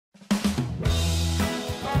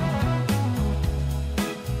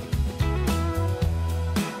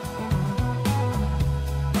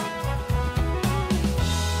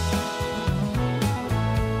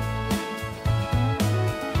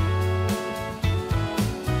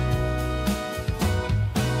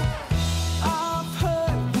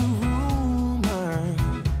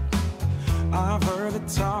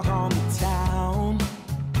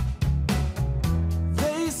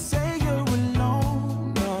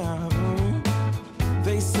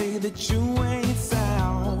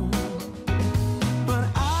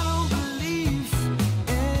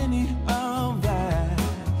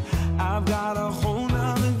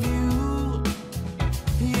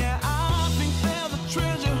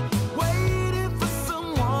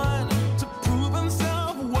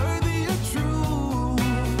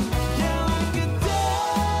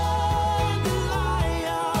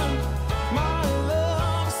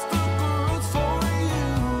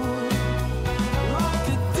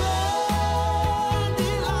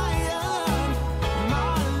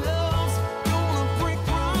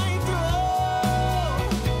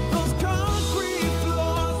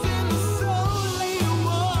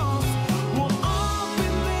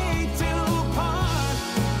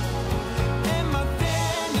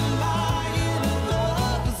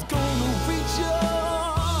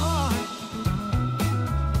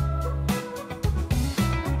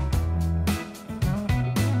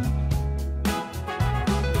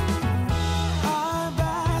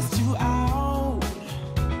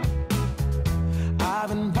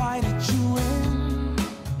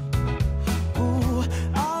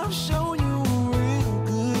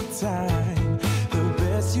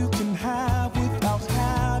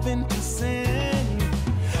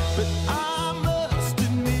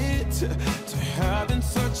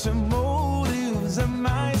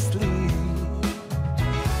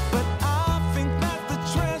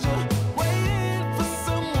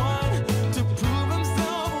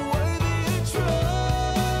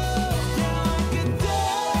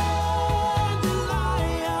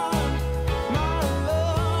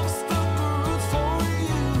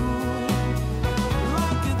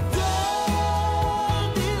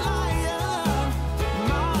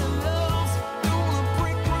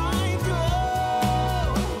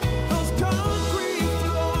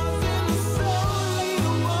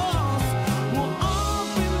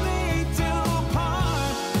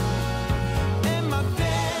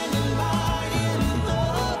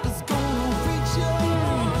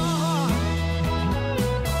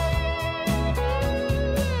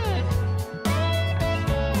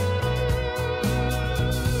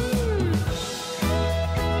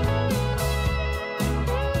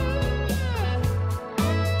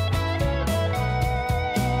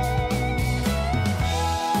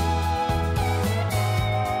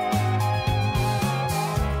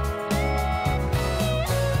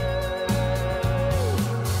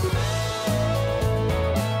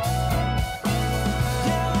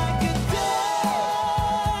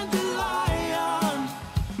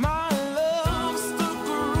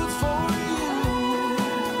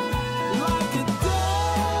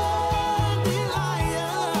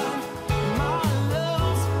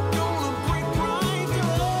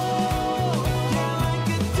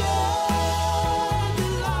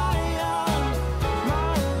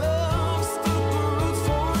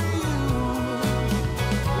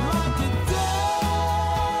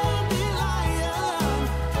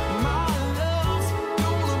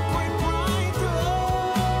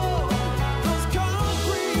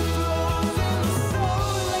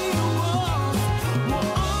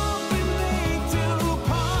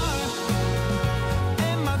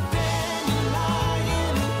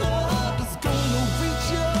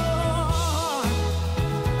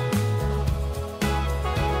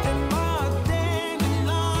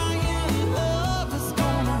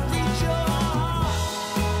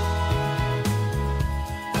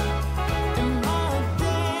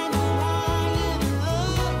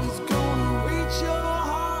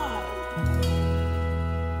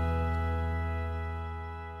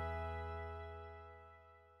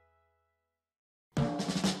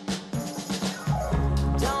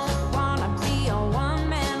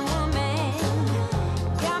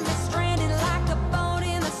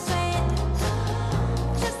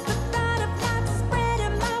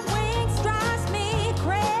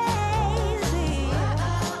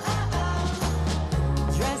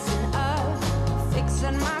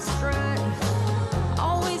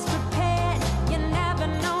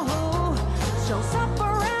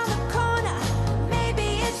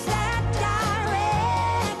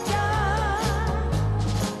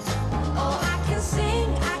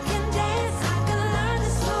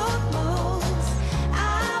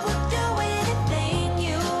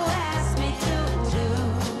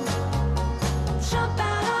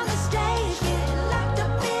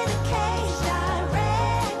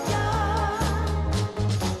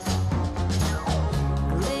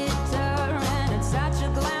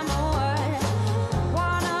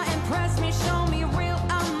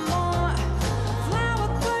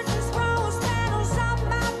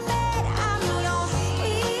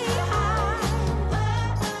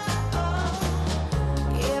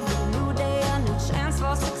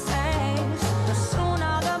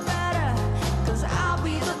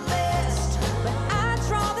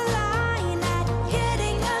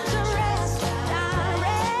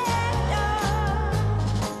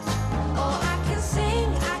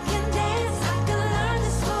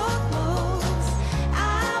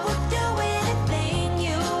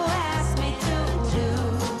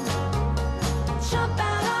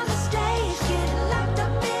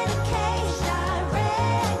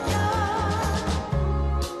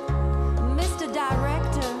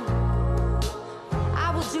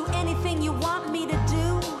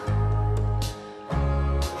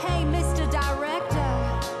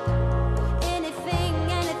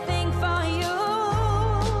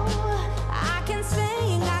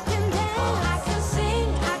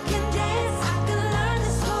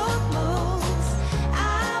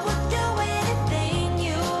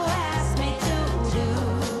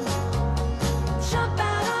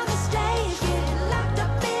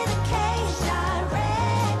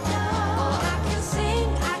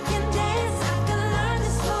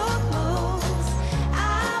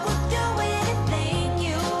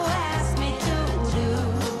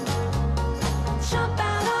jump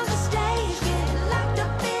out on the stage, get locked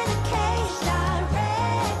up in a cage,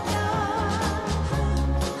 director.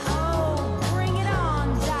 Oh, bring it on,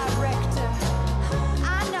 director.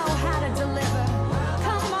 I know how to deliver.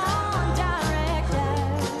 Come on, director.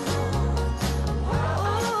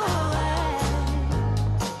 Ooh,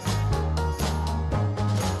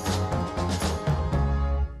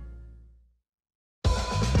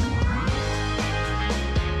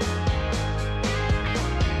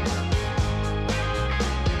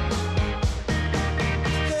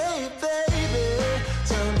 Hey baby,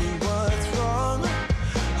 tell me what's wrong.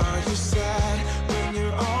 Are you sad when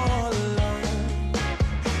you're all alone?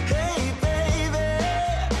 Hey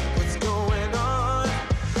baby, what's going on?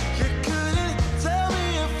 You couldn't tell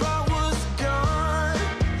me if I was gone.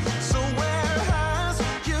 So where has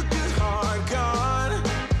your good heart gone?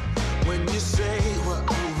 When you say we're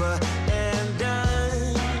over and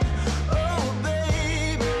done. Oh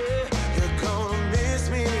baby, you're gonna miss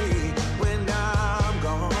me when I'm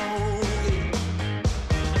gone.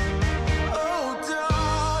 Oh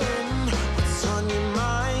darling, what's on your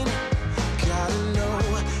mind? Gotta know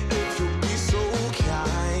if you'll be so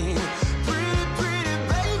kind. Pretty, pretty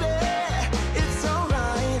baby, it's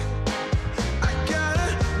alright. I gotta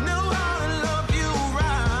know how to love you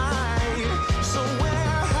right. So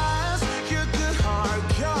where has your good heart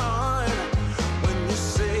gone? When you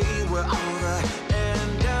say we're over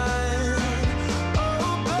and done.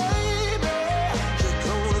 Oh baby, you're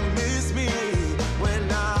gonna miss me when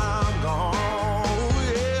I'm gone.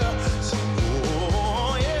 Yeah. So,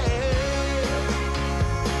 oh yeah.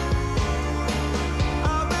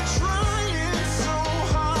 I've been trying so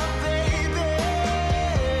hard, baby.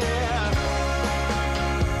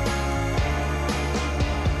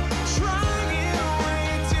 Trying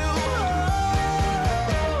way too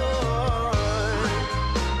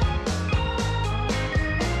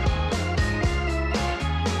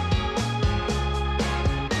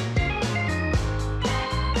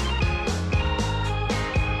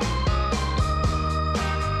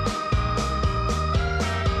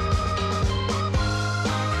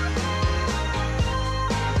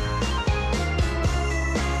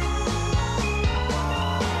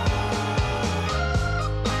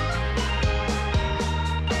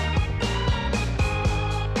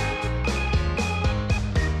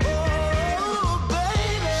Oh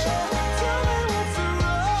baby, tell me what's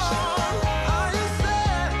wrong. Are you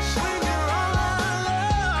sad when you're all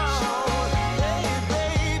alone? Hey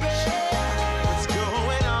baby, what's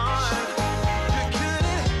going on? You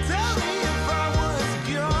couldn't tell me if I was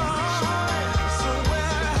gone. So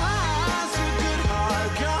where has your good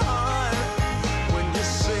heart gone? When you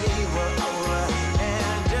say we're over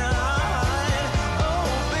and done. Oh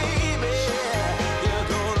baby, you're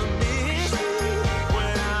gonna miss me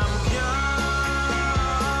when I'm gone.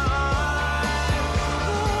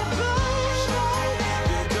 Oh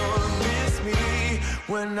baby, you're gonna miss me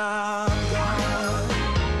when I'm gone.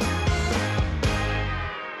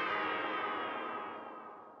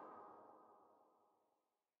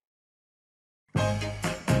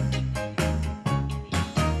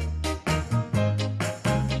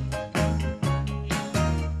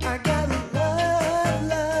 I gotta love,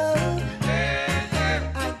 love.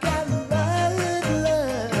 I gotta love,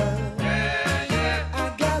 love.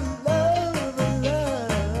 I gotta love,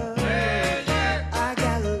 love. I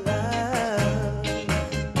gotta love.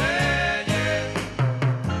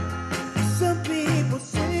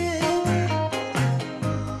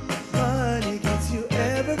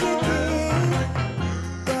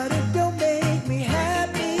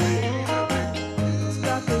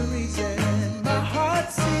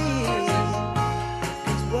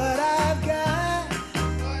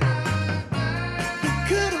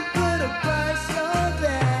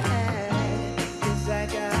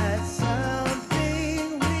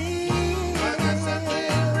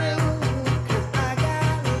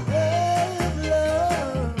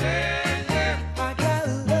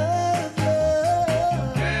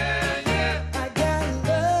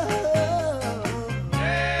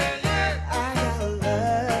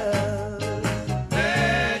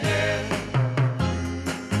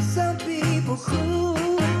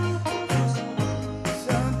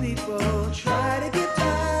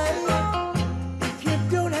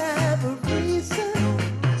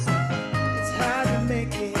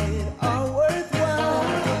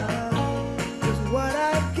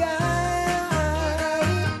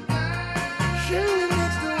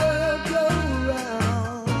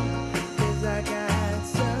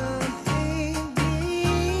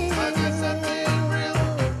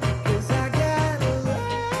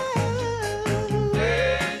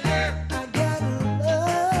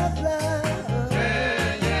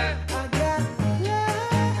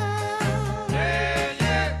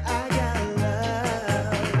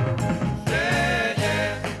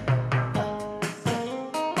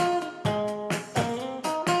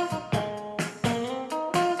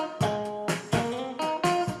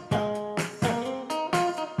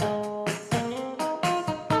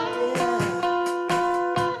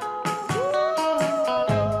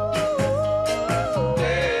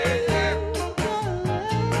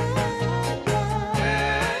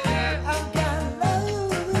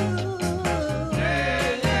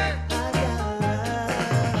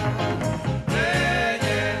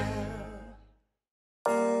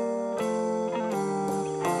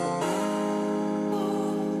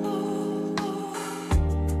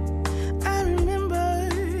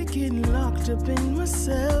 up in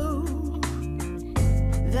myself.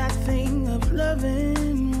 That thing of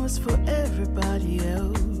loving was for everybody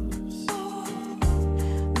else.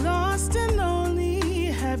 Lost and lonely,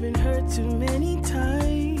 having hurt too many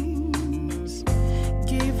times.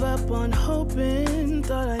 Gave up on hoping,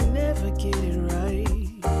 thought I'd never get it right.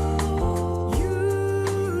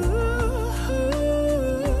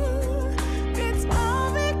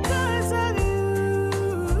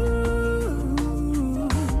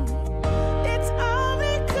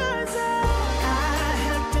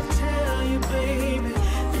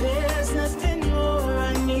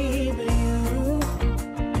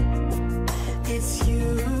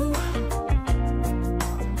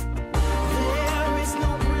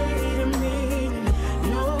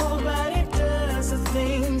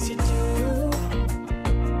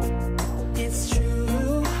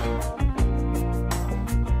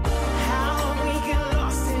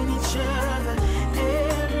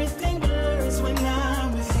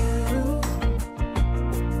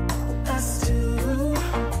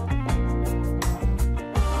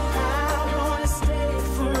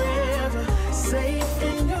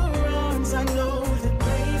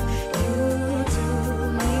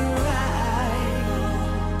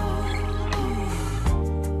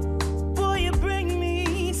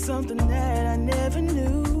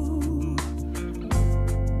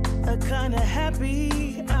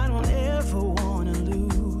 I don't ever wanna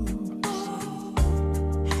lose.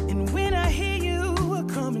 And when I hear you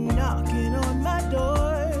coming knocking on my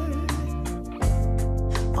door,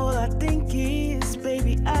 all I think is,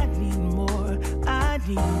 baby, I need more. I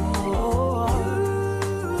need more.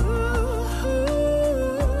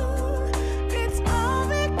 It's all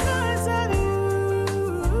because of you.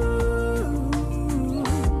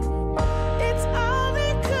 It's all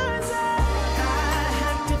because I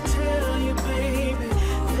have to tell you, baby,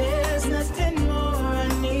 there's nothing more I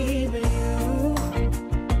need but you.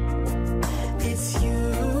 It's you.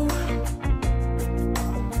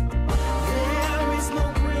 There is no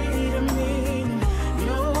greater meaning.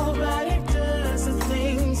 Nobody does the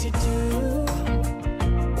things you do.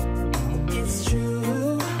 It's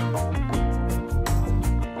true.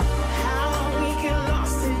 How we get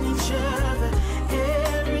lost in each other.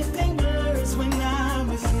 Everything blurs when I'm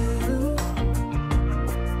with you.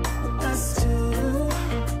 Us two.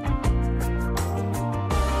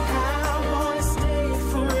 I wanna stay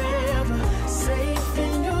forever, safe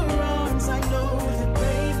in your arms. I know that,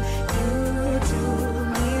 babe, you do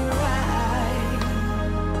me right.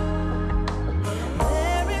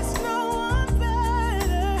 There is no one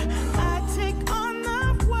better. I take on the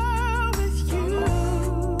world with you.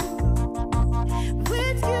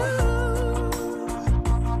 With you.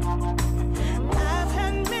 I've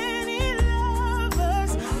had many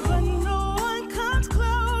lovers, but no one comes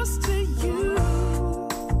close to you.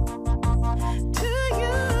 To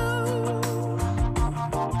you.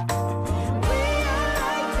 We are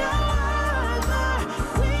like no other.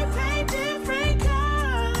 We paint different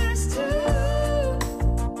colors too.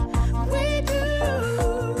 We do.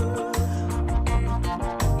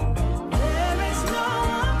 There is no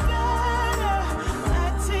one better. I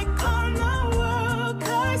take on the world,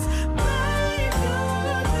 'cause babe, you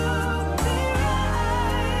do me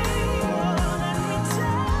right. Oh, let me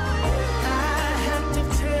tell you. I have to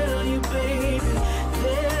tell you, baby,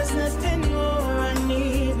 there's nothing more I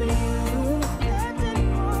need but you. Nothing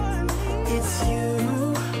more I need. It's you.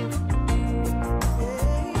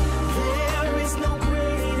 There is no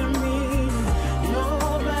greater meaning.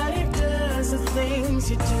 Nobody does the things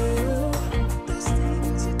you do. Those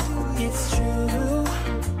things you do. It's true.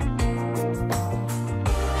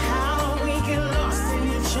 How we get lost in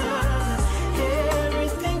each other.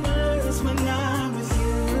 Everything blurs when I'm with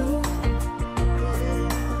you.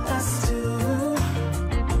 Us two.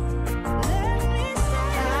 Let me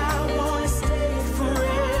stay. I wanna stay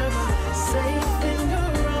forever, safe in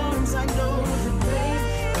your arms. I know that, babe,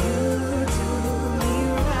 you do me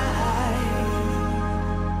right.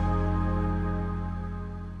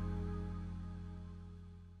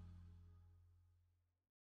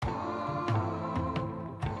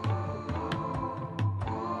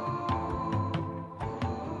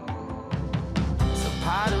 So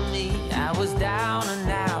part of me, I was down and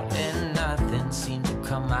out, and nothing seemed to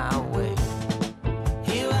come my way.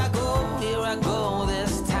 Here I go,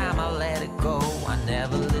 this time I let it go. I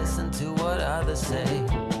never listen to what others say.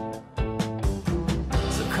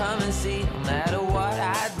 So come and see, no matter what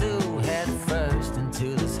I do, head first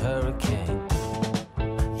into this hurricane.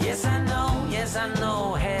 Yes, I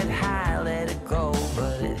know, head high, let it go,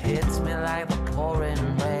 but it hits me like the pouring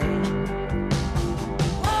rain.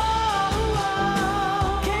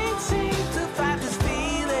 Can't seem to fight this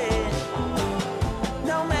feeling.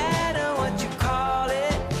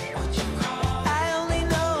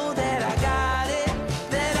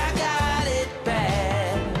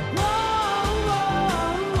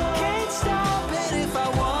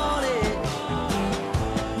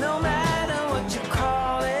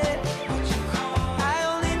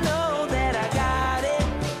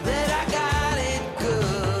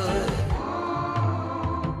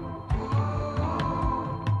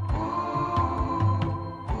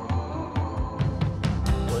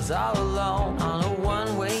 was all alone on a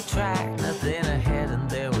one-way track, nothing ahead and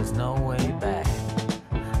there was no way back.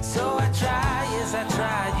 So I tried, yes I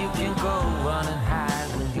tried, you can go run and hide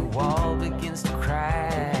when your wall begins to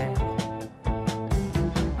crack.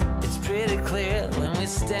 It's pretty clear when we're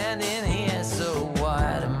standing here, so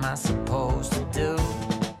what am I supposed to do?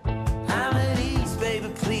 I'm at ease, baby,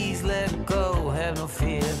 please let go, have no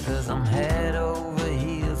fear, cause I'm head over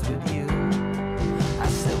heels with you. I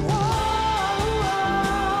said, whoa,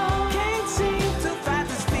 can't seem to fight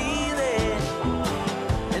this feeling,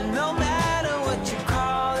 and no matter what you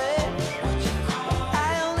call it,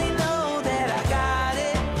 I only know that I got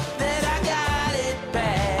it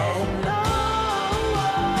bad. No,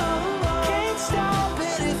 can't stop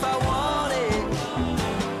it if I want it,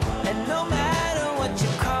 and no matter what you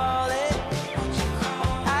call it,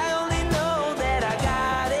 I only know that I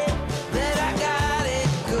got it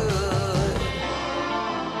good.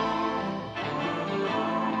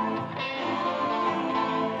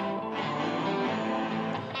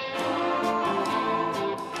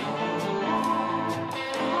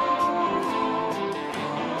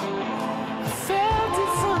 I felt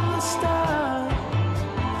it from the start,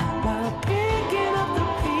 while picking up the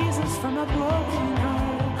pieces from a broken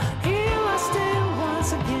home. Here I stand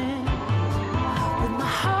once again, with my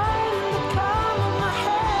heart in the palm of my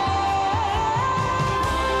hand.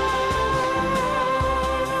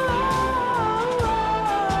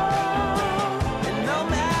 And no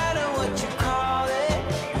matter what you call it,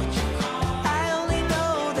 I only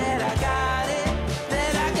know that I got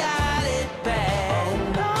it bad.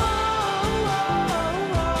 No,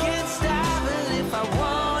 can't stop it if I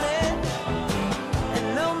want it, and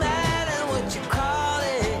no matter what you call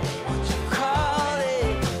it, what you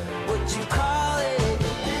call it,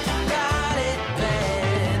 got it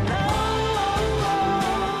bad. No,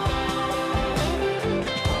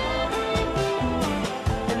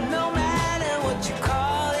 and no matter what you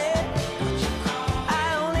call it,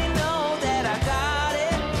 I only know that I got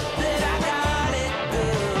it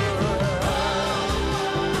good.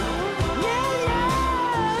 Yeah,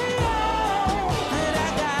 that I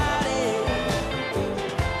got it.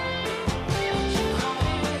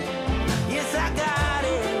 Yes, I got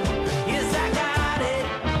it. Yes, I got it.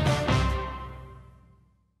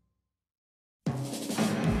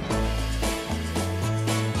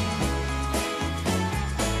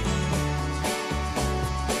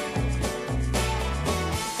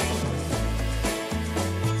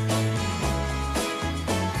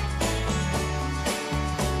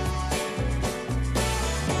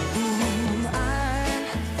 I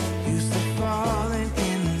used to falling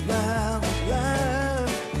in love with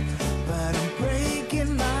love, but I'm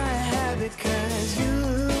breaking my habit, cause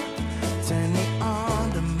you turn me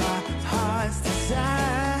on to my heart's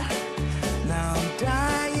desire. Now I'm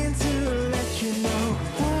dying to let you know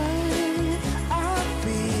what I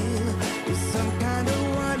feel is some kind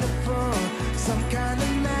of wonderful, some kind of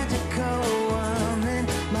magical woman.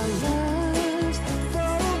 My love's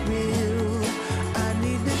for real. I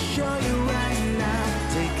need to show you right now.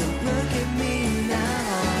 Take a look at me now.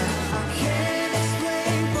 I can't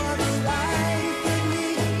explain for the life of me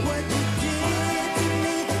what you did to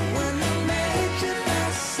me when I met you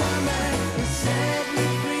last summer. You set me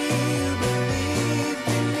free, you believed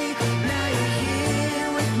in me. Now you're here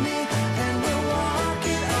with me, and we're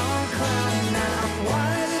walking on cloud nine. I'm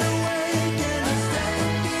wide awake, and the step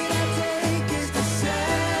that I take is to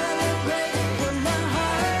celebrate what my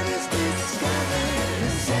heart is discovering. You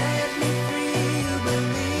set me free, you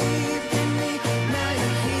believed in me. Now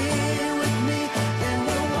you're here with me, and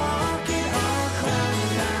we're walking on cloud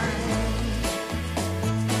nine.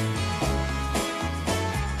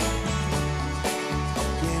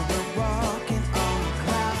 Yeah, we're walking on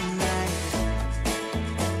cloud nine.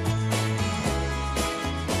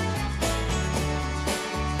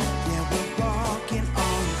 Yeah, we're walking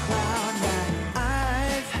on cloud nine.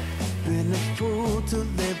 I've been a fool to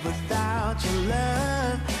live without your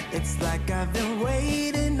love. It's like I've been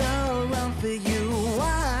waiting around for you.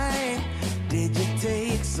 Why did you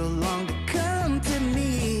take so long to come to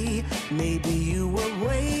me? Maybe you were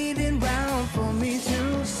waiting round for me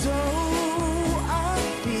too. So I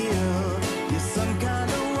feel you're some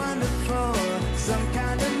kind of wonderful, some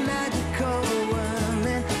kind of magical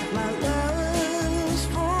woman. My love's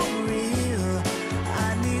for real. I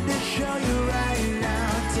need to show you right now.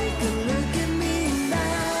 Take a look at me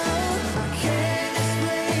now. I can't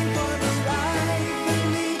explain for the life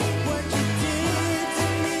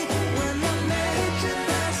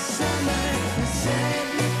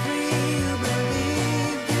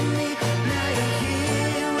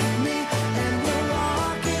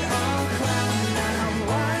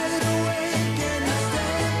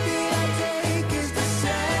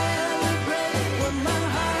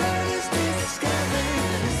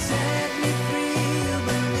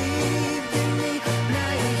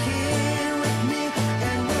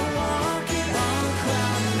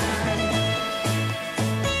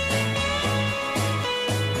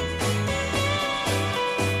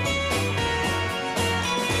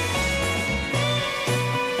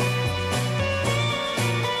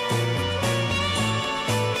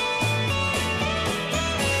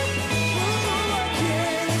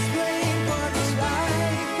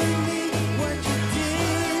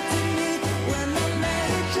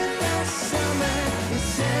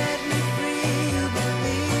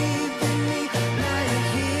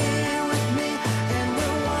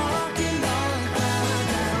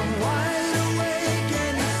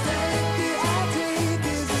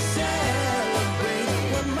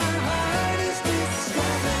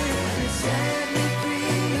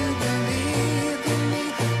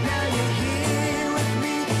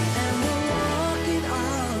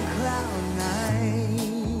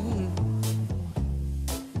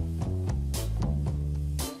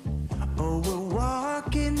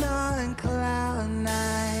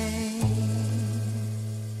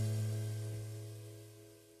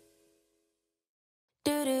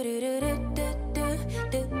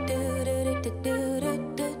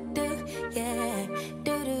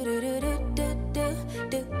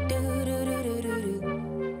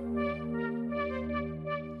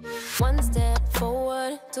One step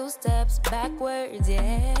forward, two steps backwards,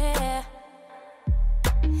 yeah.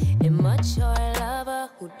 Immature lover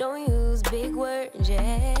who don't use big words,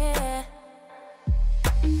 yeah.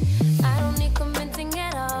 I don't need convincing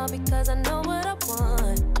at all because I know what I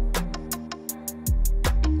want.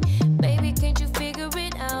 Baby, can't you figure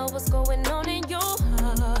it out? What's going on in your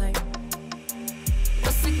heart?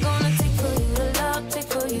 What's it gonna take for you to love, take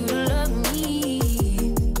for you to love me?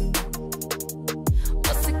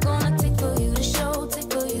 What's it gonna take for you to show,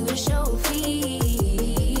 take for you to show feels,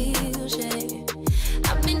 yeah.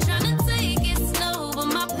 I've been trying to take it slow, but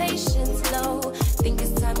my patience low. Think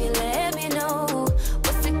it's time you let me know.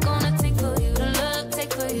 What's it gonna take for you to love,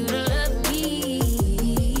 take for you to love me?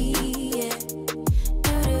 Yeah.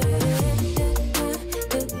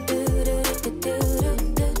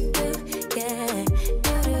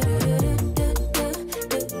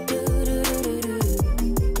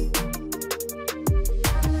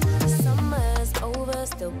 Summer's over,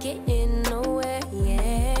 still getting nowhere,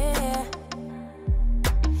 yeah.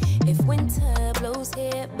 If winter blows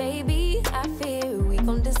here, baby, I fear we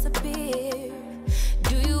gon' disappear.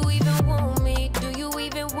 Do you even want me? Do you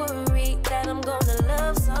even worry that I'm gonna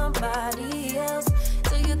love somebody else?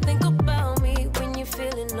 Do you think about me when you're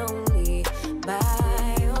feeling lonely by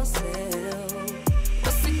yourself?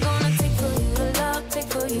 What's it gonna take for you to love, take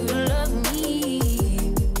for you to love me?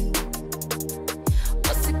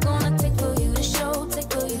 What's it gonna take for you to show, take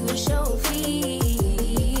for you to show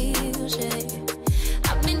feels, yeah.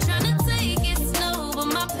 I've been trying to take it slow, but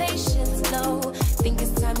my patience low. Think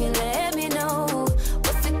it's time you let me know.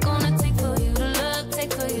 What's it gonna take for you to love,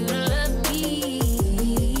 take for you to love me?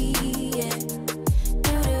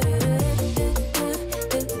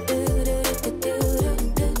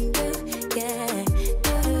 Yeah.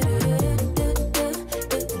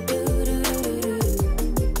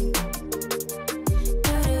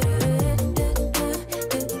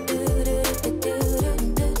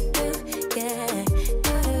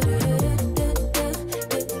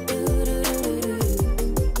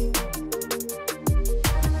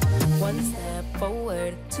 One step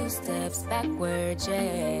forward, two steps backwards,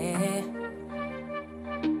 yeah.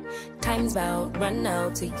 Time's about run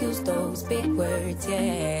out to use those big words,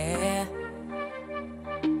 yeah.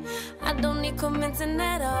 I don't need convincing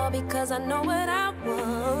at all because I know what I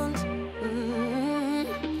want.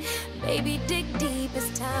 Baby, dig deep, it's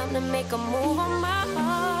time to make a move on my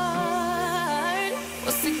heart.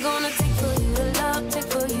 What's it gonna take for you to love, take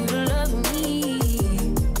for you to love me?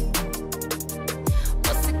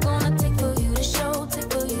 What's it gonna take for you to show,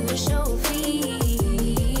 take for you to show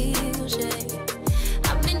feels, yeah.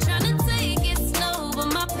 I've been trying to take it slow, but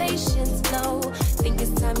my patience low. Think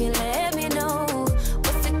it's time you let me know.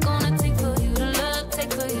 What's it gonna take for you to love,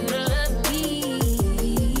 take for you to love me?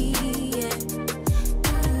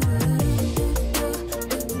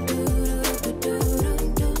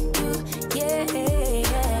 Yeah. Yeah.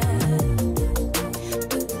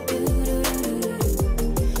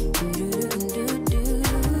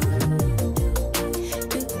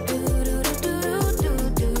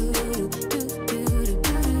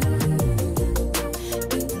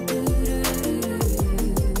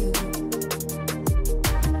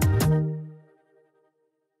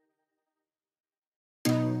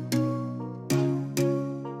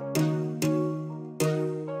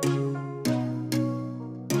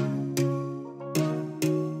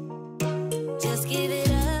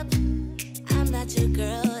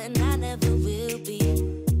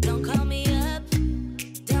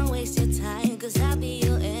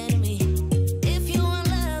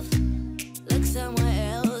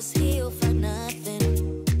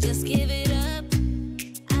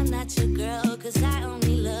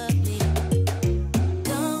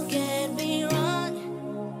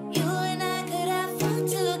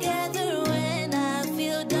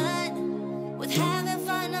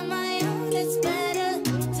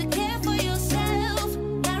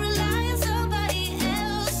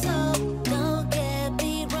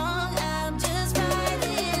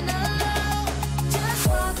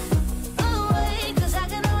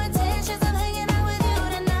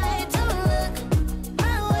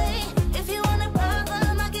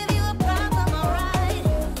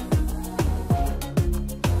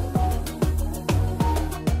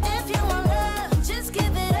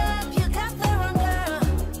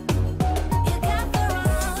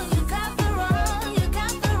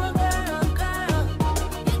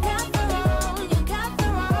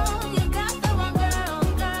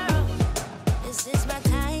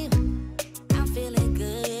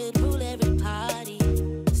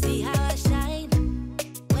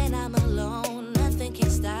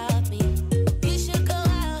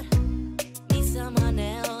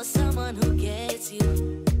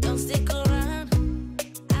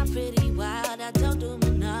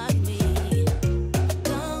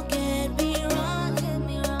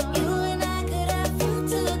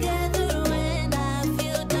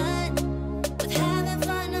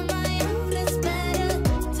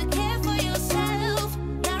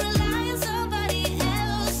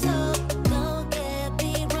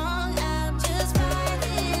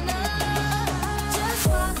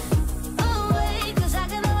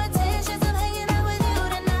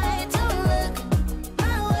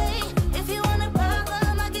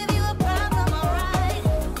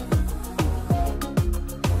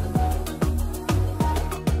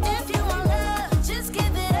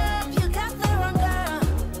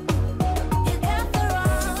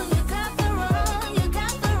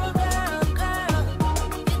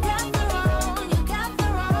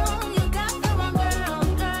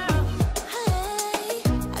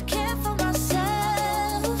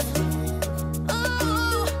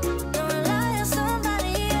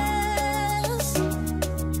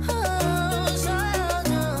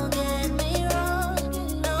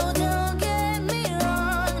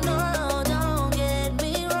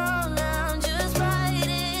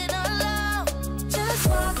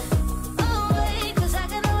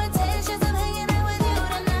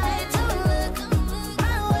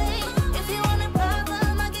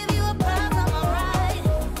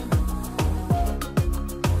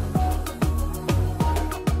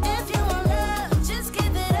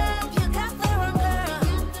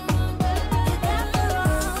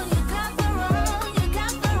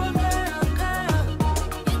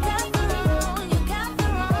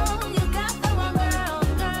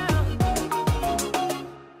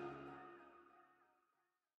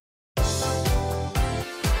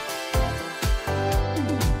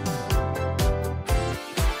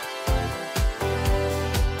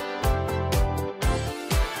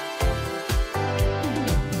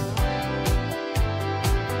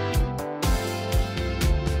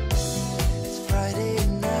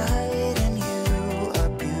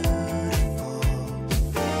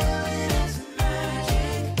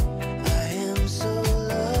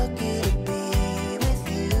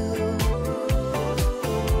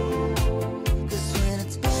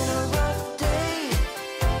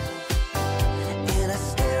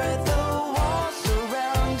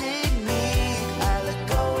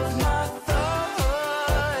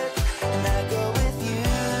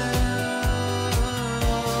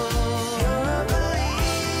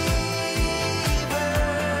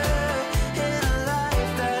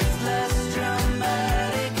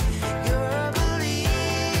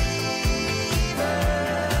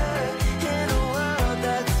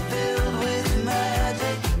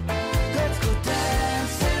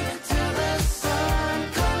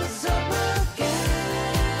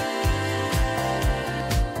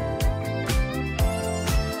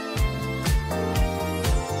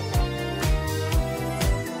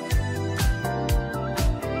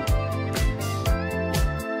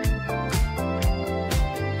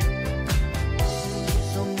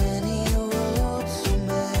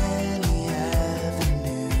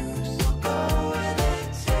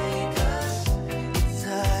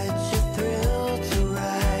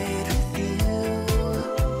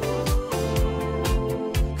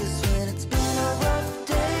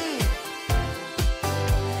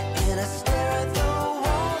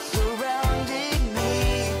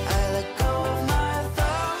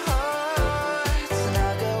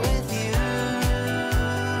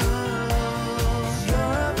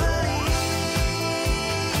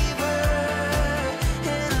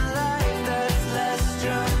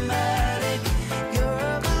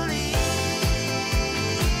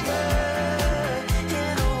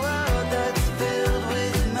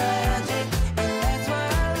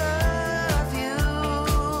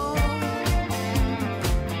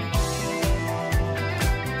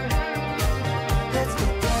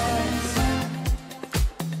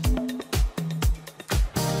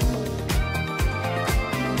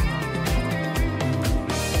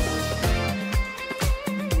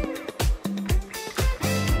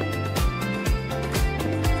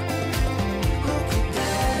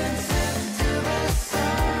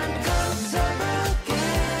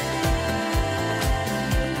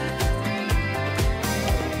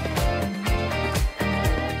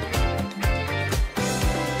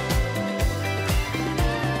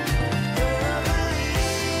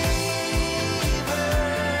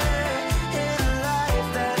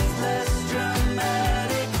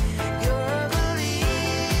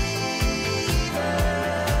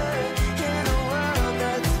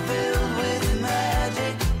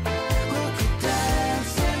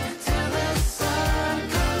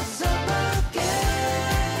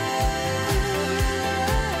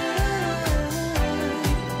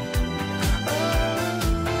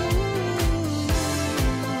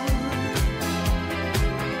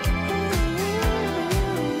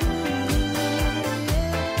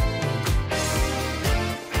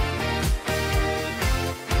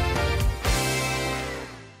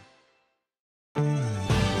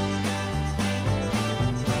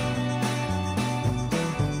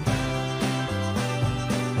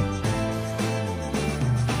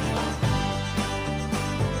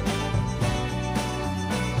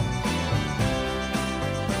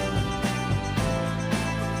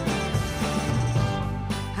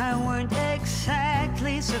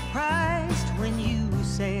 surprised when you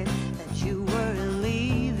said that you were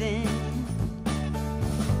leaving.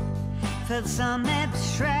 Felt some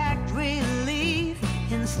abstract relief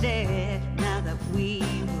instead, now that we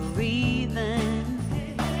were even.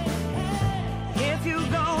 If you're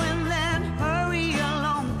going, then hurry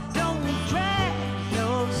along. Don't drag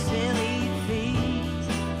your silly feet.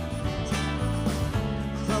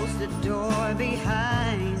 Close the door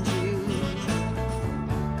behind you.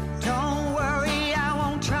 Don't worry, I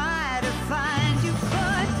won't try to find you.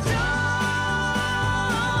 But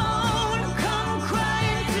don't come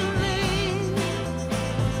crying to me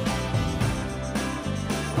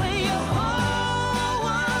when your whole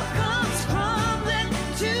world comes crumbling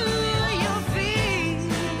to your feet.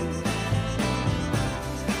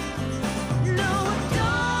 No,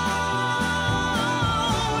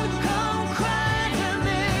 don't come crying to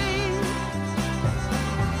me.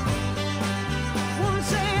 Won't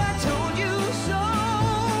say I told you so.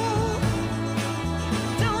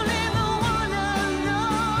 Don't ever wanna know.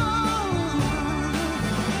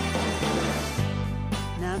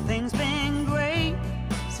 Nothing's been great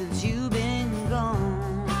since you've been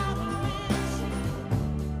gone.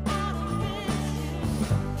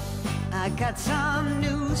 I got some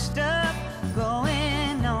new stuff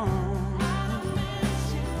going on.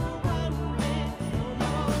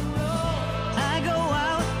 I go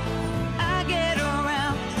out, I get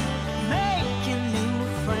around, making new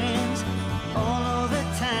friends all over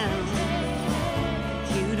town.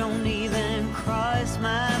 You don't even cross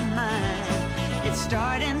my mind. It's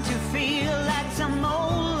starting to feel like some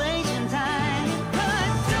old Asian time.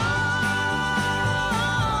 But don't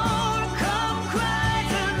come cry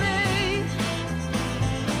to me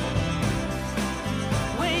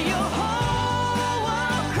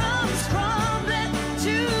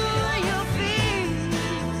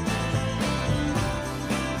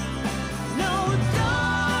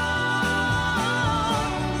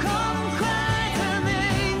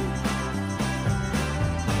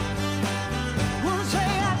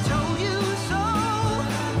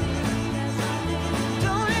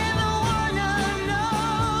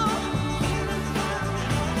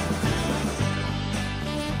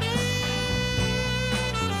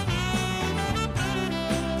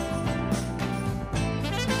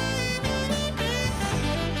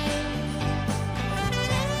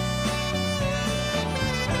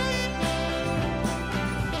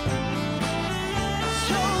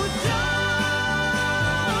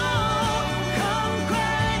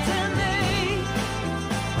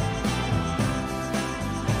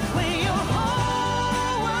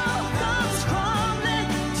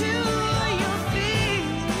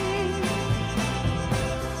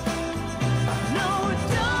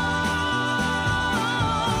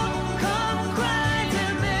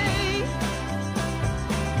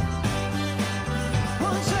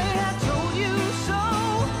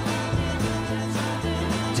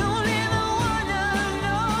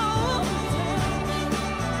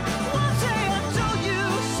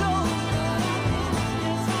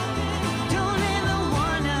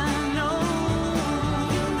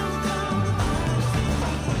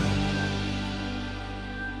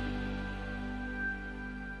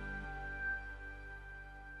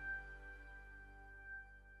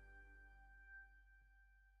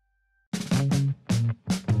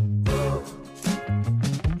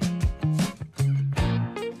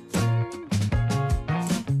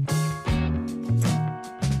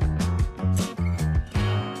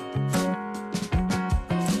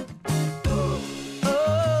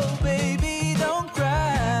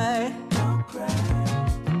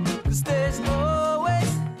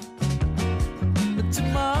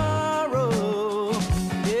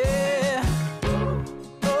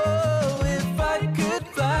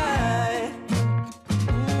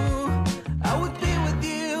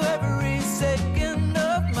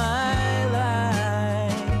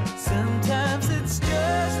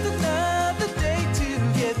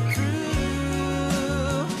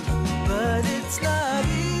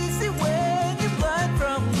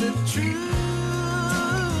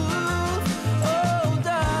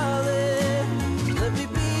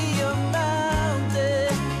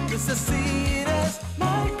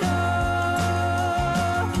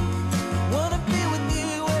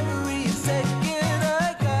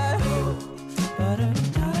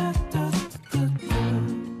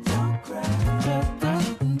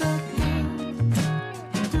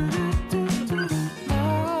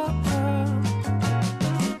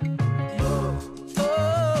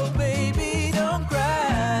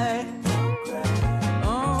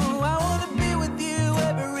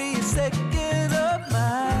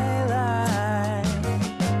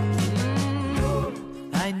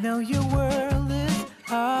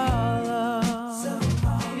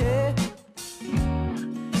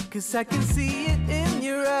 'cause I can see it in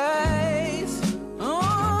your eyes.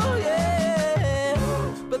 Oh yeah,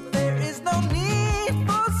 but there is no need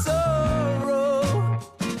for sorrow,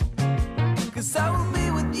 'cause I will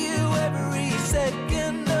be with you every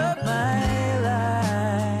second of my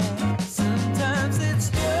life. Sometimes it's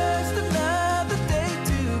just another day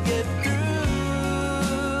to get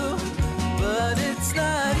through, but it's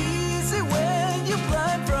not easy when you're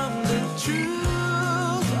blind from the truth.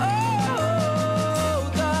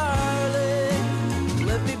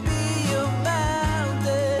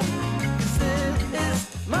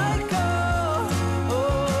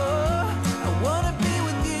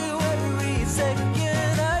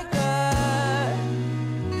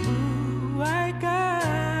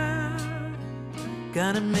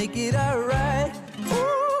 Gonna make it alright.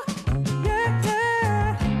 Ooh, yeah,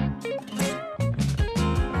 yeah.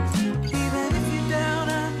 Even if you're down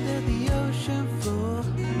under the ocean floor,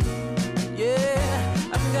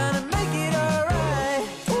 yeah, I'm gonna make it alright.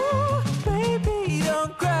 Ooh, baby,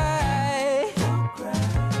 don't cry. Don't cry.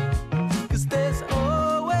 'Cause there's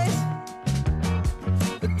always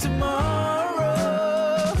a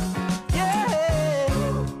tomorrow. Yeah.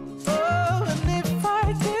 Oh, and if I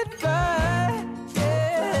could fly,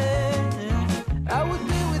 I would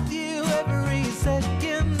be with you every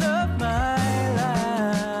second of my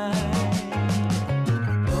life.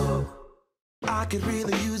 I could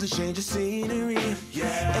really use a change of scenery.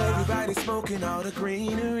 Yeah. Everybody smoking all the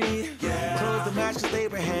greenery. Yeah. Close the match 'cause they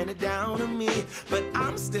were handed down to me. But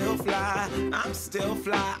I'm still fly, I'm still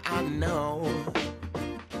fly, I know.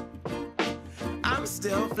 I'm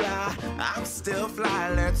still fly, I'm still fly,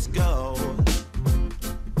 let's go.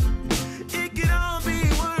 It could all be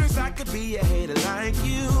worse, I could be a hater like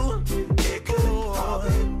you. It could all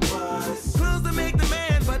be worse. Pills to make the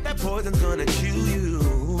man, but that poison's gonna kill you.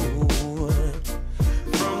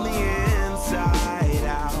 From the inside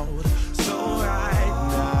out. So right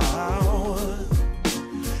now,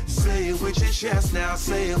 say it with your chest now,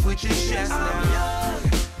 say it with your chest now. I'm young,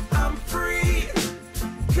 I'm free,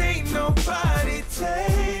 can't nobody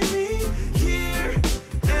take me here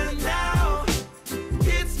and now.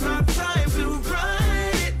 It's my time to run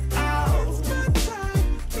it out.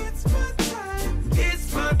 It's my time, it's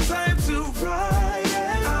my time to ride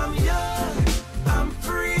it. I'm young, I'm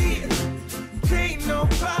free, can't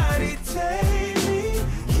nobody take me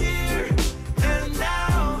here and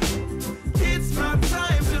now. It's my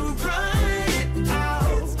time to run it out.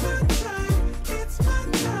 It's my time, it's my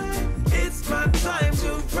time, it's my time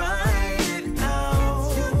to ride it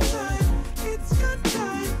out. It's your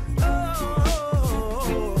time,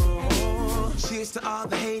 oh. Cheers to all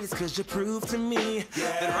the haters, 'cause you proved to me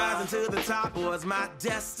that rising to the top was my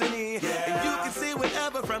destiny. And you can see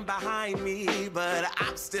whatever from behind me, but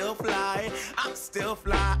I'm still fly, I'm still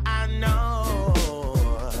fly, I know.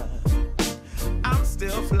 I'm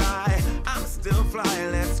still fly, I'm still fly,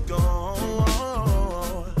 let's go.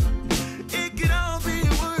 It could all be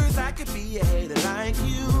worse, I could be a hater like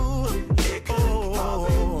you. It could all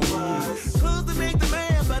be worse. Clothes to make the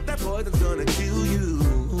man, but that poison's gonna kill you.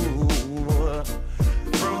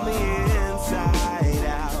 From the inside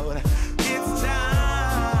out, it's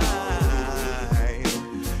time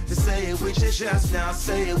to say it with your chest now,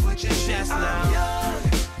 say it with your chest now. I'm young,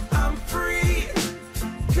 I'm free,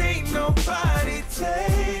 can't nobody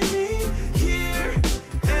take me here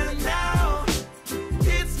and now.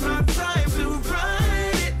 It's my time to run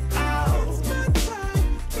it out. It's my time,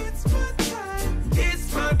 it's my time, it's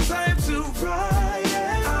my time to ride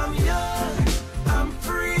it. I'm young, I'm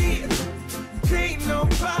free, can't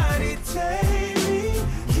nobody take me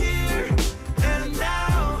here and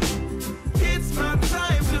now. It's my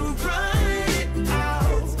time to run it out.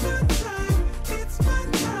 It's my time, it's my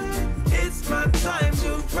time, it's my time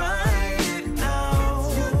to ride it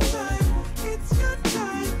out. It's your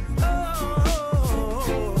time, oh.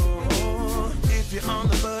 If you're on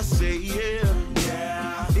the bus, say yeah.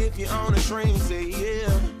 Yeah. If you're on the train, say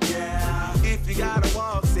yeah. Yeah. If you gotta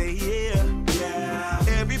walk, say yeah.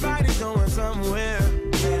 Yeah. Everybody's going somewhere.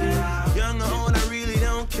 Yeah. Young or old, I really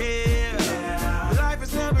don't care. Yeah. Life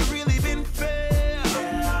has never really been fair.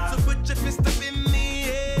 Yeah. So put your fist up in the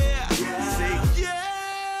air. Yeah. Say yeah.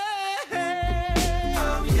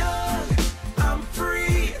 I'm young, I'm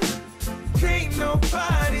free, can't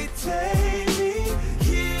nobody take me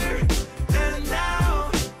here and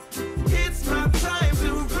now. It's my time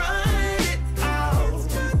to run it out. It's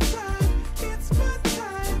my time, it's my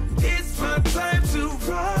time, it's my time to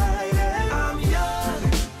ride it. I'm young.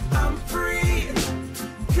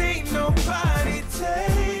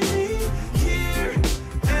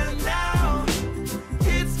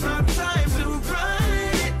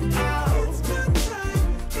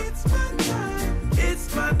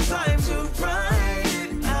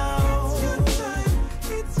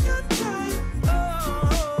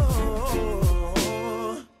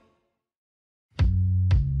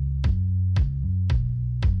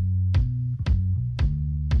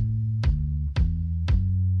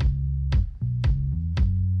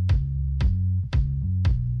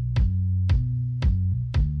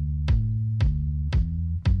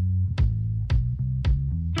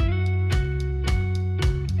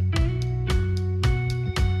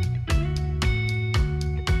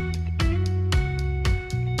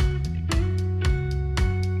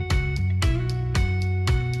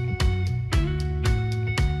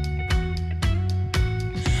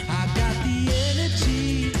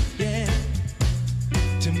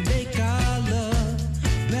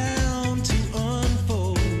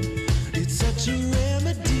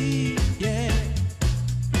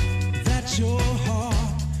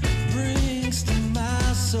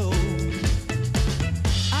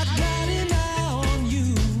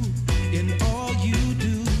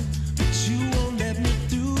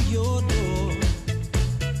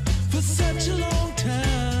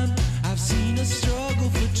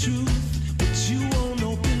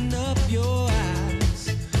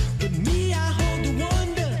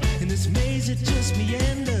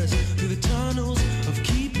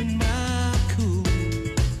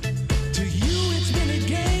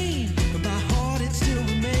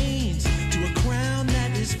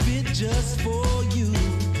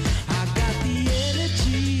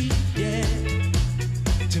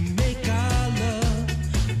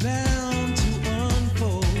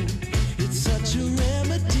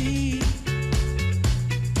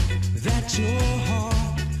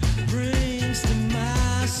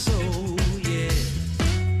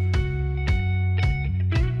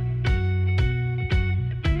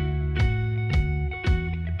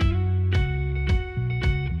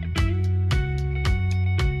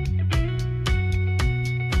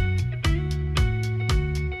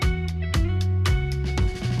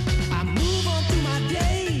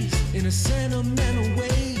 a sentimental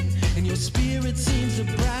way, and your spirit seems to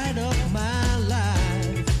bright up my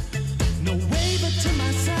life. No way but to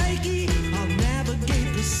my psyche, I'll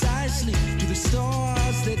navigate precisely to the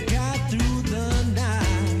stars that got through the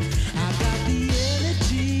night. I got the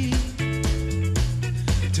energy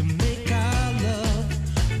to make our love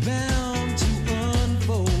bound to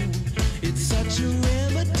unfold. It's such a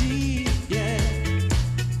remedy, yeah,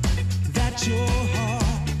 that your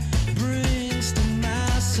heart brings to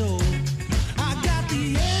my soul. I got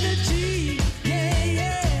the energy, yeah,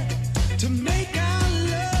 yeah, to make our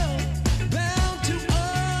love bound to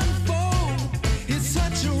unfold. It's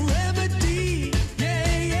such a remedy,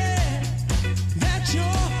 yeah, yeah, that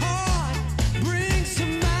your heart brings to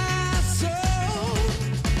my soul,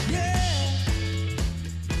 yeah,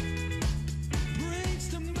 brings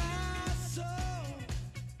to my soul.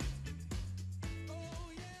 Oh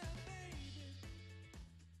yeah, baby.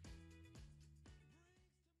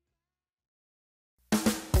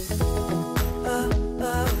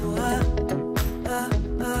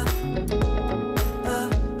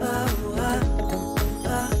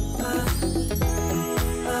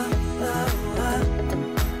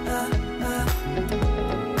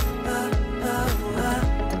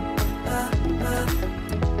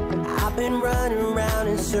 I've been running around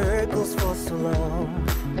in circles for so long.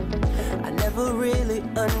 I never really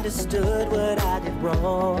understood what I did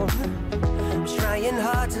wrong. I'm trying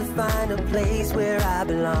hard to find a place where I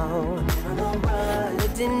belong. I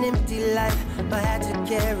lived an empty life, but had to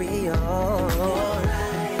carry on.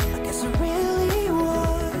 I guess I really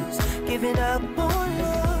was giving up on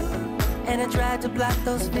love, and I tried to block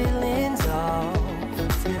those feelings off.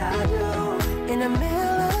 Said I do in a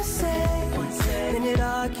millisecond, then it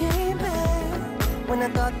all came back when I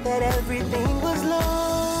thought that everything was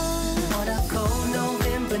lost. On a cold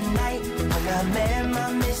November night, when I met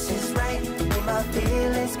my Mrs. Right, made my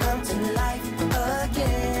feelings come to life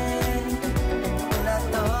again. When I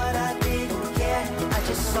thought I didn't care, I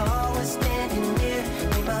just saw her standing there,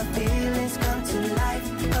 made my feelings come to life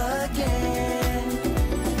again.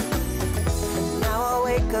 Now I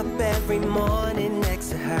wake up every morning next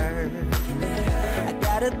to her. I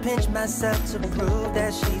gotta pinch myself to prove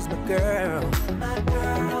that she's my girl.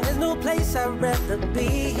 There's no place I'd rather be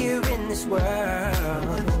here in this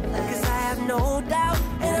world, 'cause I have no doubt,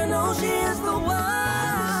 and I know she is the one.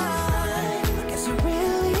 I guess I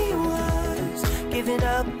really was giving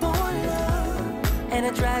up on love, and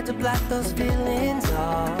I tried to block those feelings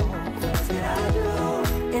off. Said I do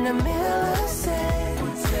in a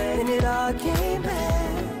millisecond, then it all came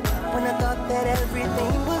back when I thought that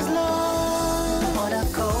everything was lost. On a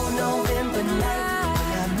cold November night,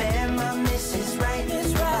 when I met my Mrs. Right,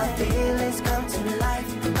 my feelings come to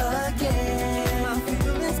life again. My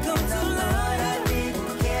feelings come to life. I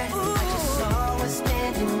didn't care, I just saw her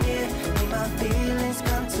standing there, made my feelings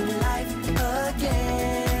come to life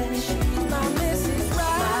again. She's my Mrs.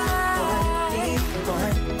 Right, my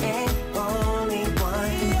one and only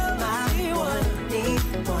one, my one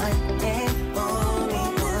and only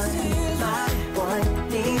one, my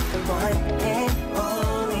one and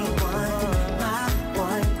only one, my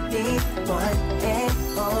one and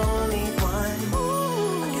only one.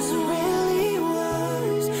 I guess I really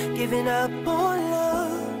was giving up on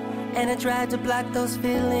love, and I tried to block those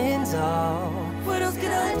feelings off. What else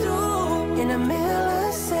could I do? In a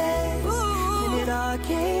millisecond, then it all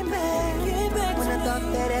came back when I thought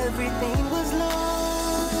that everything was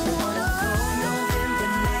lost. On a cold November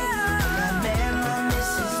night, when I met my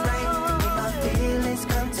Mrs. Right, made my feelings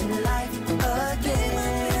come to life again.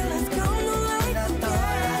 And I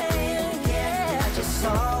thought I didn't care, I just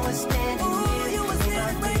saw her standing here, made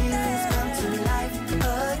my feelings come to life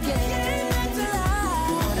again.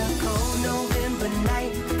 On a cold November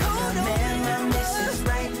night, when I met my Mrs.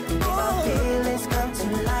 Right, made my feelings come to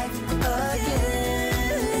life again.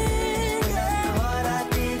 When I thought I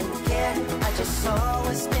didn't care, I just saw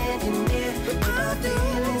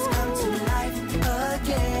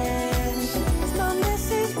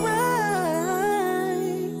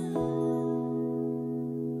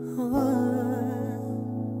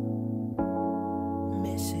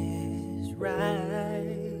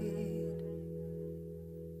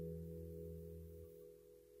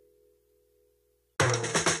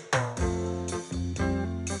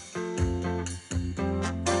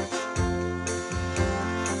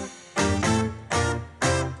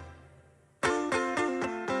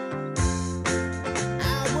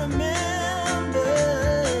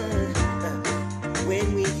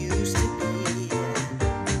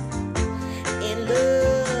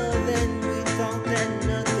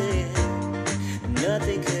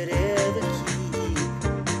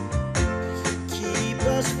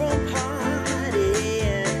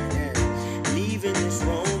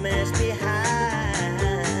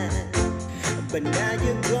but now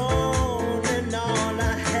you're gone, and all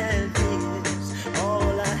I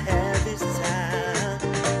have is time.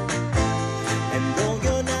 And though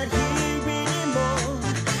you're not here anymore,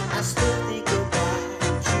 I still think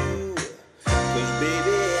about you. 'Cause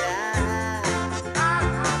baby, yeah, I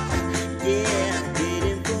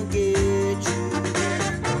didn't forget you.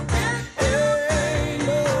 Hey,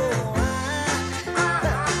 no,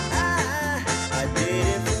 I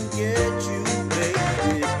didn't forget you,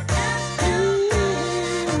 baby.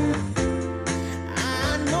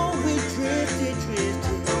 I know we drifted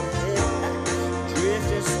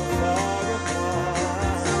so far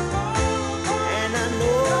apart, and I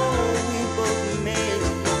know we both made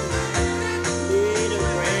a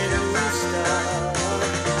brand new start.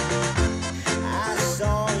 I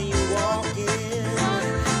saw you walking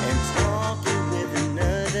and talking with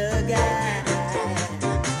another guy,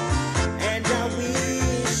 and I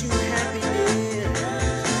wish you happiness,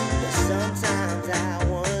 but sometimes I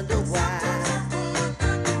wonder why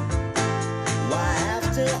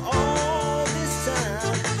after all this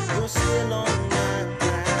time you're still on my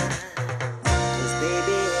mind. 'Cause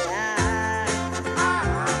baby, yeah, I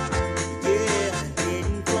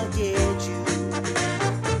didn't forget you.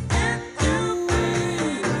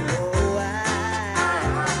 Oh,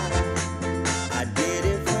 I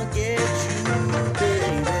didn't forget you,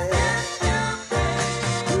 baby.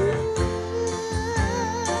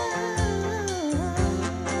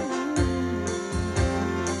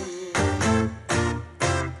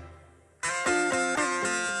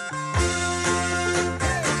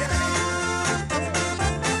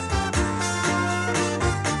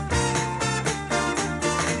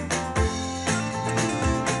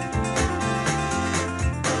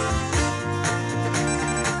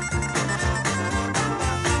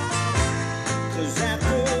 Cause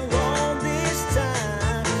after all this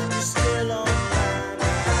time, you're still on my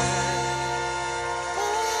mind.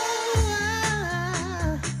 Oh,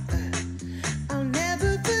 I'll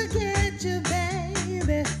never forget you,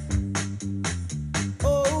 baby.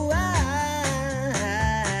 Oh,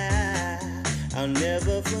 I'll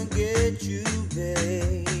never forget you,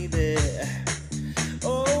 baby.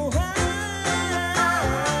 Oh,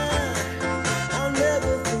 I'll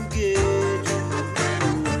never forget you.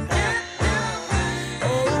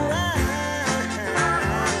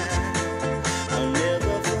 I'll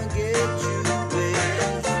never forget you, baby.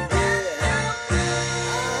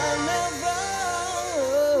 I'll never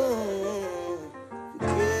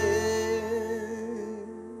forget.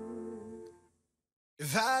 The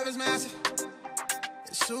vibe is massive,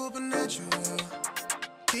 it's supernatural.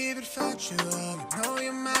 Keep it factual, you know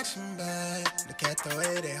you're maxing back. Look at the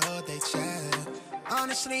way they hold their chat.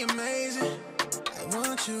 Honestly amazing, I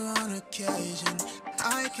want you on occasion.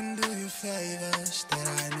 I can do you favors that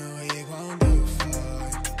I know you won't do for.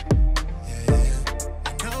 Yeah,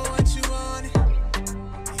 I know what you wanted,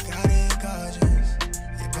 you got it gorgeous.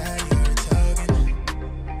 You bet you're tugging,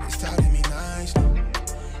 it's talking me nicely.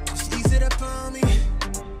 Just ease it up on me,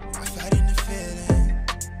 I'm fighting the feeling,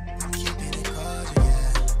 I'm keeping it cordial,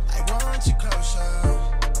 yeah. I want you closer,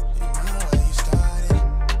 you know where you started,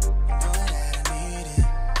 you know that I need it.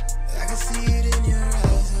 I can see it in your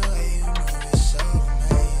eyes, the way you move is so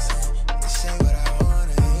amazing. You say what I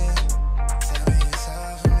wanna hear, tell me it's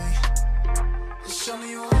all for me. Just show me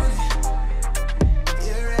you want it,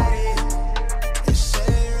 you're ready. Just say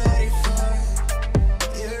you're ready for it,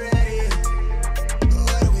 you're ready.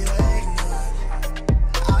 What are we waiting on?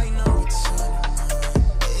 I know it's on your mind.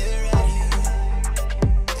 You're ready,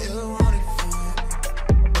 you want it for it.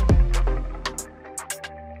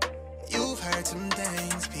 You've heard some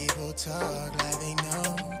things, people talk like they know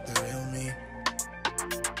the real me.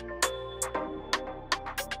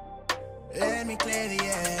 Let me clear the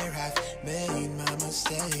air, I've made my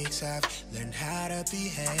mistakes, I've learned how to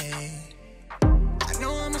behave. I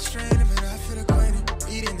know I'm a stranger, but I feel acquainted.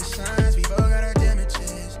 Reading the signs, we've all got our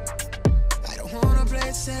damages. I don't wanna play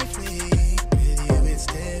it safely, with you it's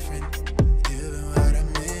different. Doing what I'm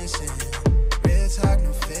missing, real talk,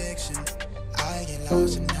 no fiction. I get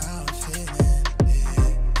lost in how I'm feeling,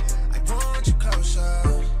 yeah. I want you closer,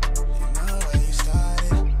 you know where you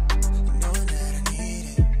started, you know that I need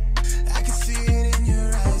it. I can see it in your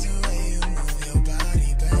eyes, the way you move your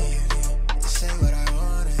body, baby. You say what I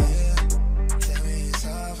wanna hear, tell me it's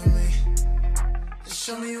all for me. Just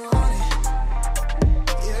show me you want it,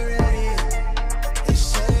 you're ready. You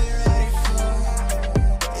say you're ready for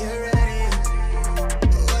it, you're ready.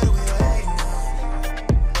 What are we waiting on?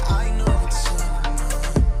 I know it's on your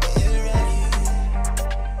mind. You're ready,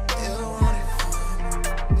 you want it for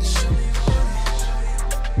it. Just show me you want it.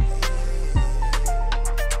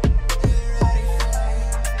 You're ready for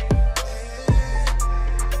it.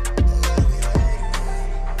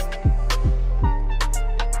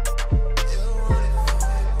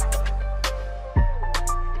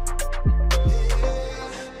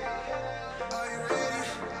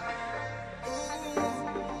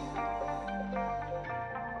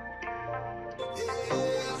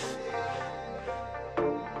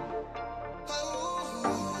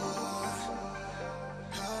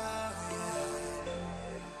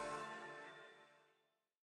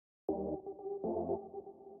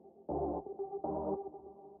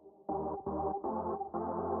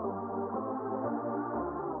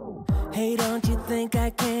 Hey, don't you think I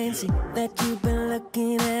can see that you've been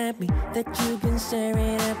looking at me, that you've been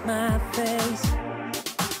staring at my face?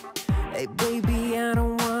 Hey, baby, I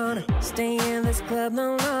don't wanna stay in this club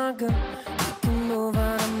no longer. You can move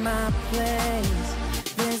on to my place.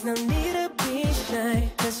 There's no need to be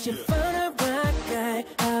shy, 'cause you're fun a rock guy.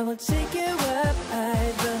 I will take you up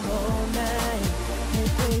high the whole night. Hey,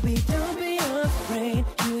 baby, don't be afraid.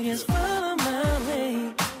 You just follow my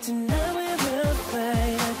way. Tonight we will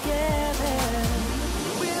fight together.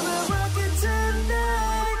 We will rock it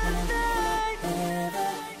tonight.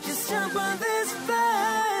 Just jump on this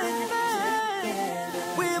fight.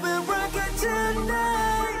 We will rock it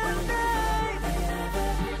tonight.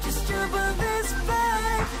 Just jump on this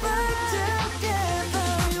fight together.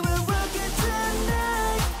 We will rock it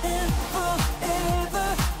tonight and forever.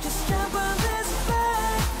 Just jump on this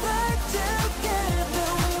fight together.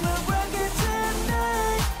 We will rock it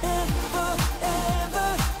tonight and forever.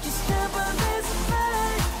 Just jump on this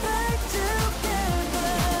fight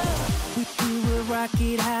together. We will rock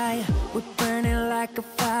it high. We're burning like a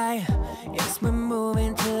fire. Yes, we're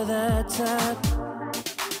moving to the top.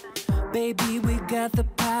 Baby, we got the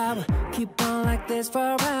power. Keep on like this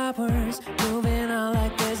for hours. Moving on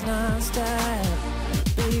like this non-stop.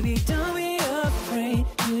 Baby, don't be afraid.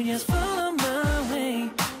 You just follow my way.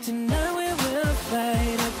 Tonight we will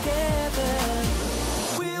fight together.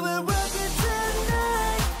 We will rock it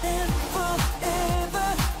tonight and forever.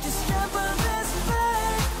 Just jump on this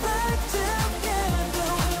fight together.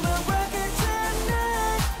 We will rock it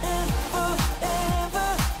tonight and forever.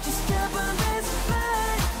 Just jump on this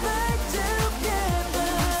fight together.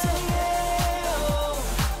 We say yeah, oh,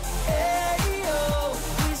 hey, oh.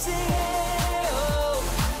 We say yeah, oh,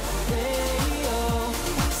 hey, oh.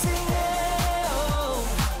 We say yeah, oh,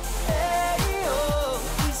 hey, oh.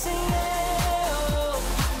 We say yeah, oh,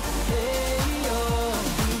 hey, oh.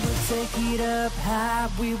 We will take it up high,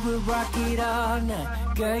 we will rock it all night.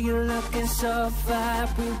 Girl, you're looking so fine,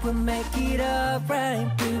 we will make it alright.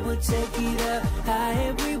 We will take it up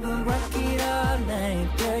high, we will rock it all night.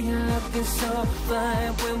 Girl, you're looking so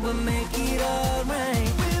fine, we will make it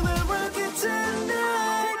alright. We will rock it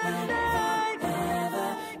tonight.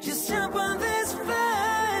 Just jump on this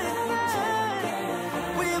fight.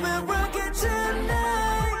 We will rock it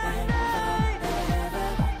tonight.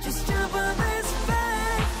 Just jump on this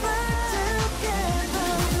fight together.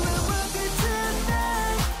 We will rock it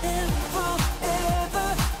tonight and forever.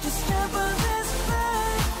 Just jump on this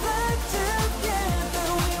fight together.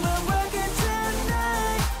 We will rock it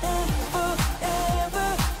tonight and forever.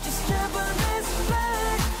 Just jump on this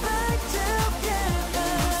fight together.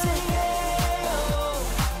 We say yeah, oh,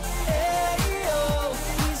 hey, oh.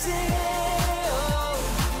 We say yeah, oh,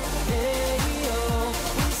 hey, oh.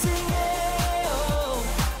 We say yeah, oh,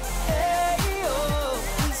 hey, oh.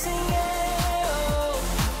 We say yeah, oh,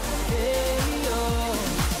 hey, oh.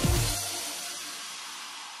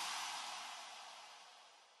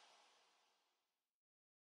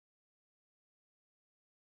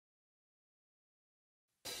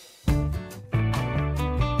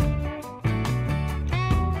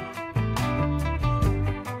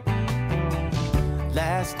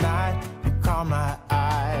 Last night you caught my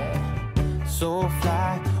eye, so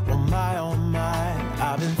fly, oh my.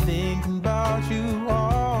 I've been thinking about you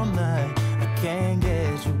all night. I can't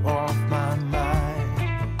get you off my mind.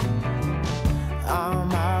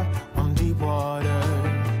 I'm out on deep water.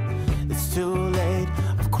 It's too late,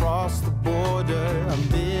 I've crossed the border. I'm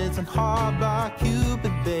bitten hard by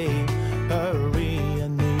Cupid, babe. Hurry, I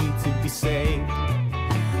need to be saved.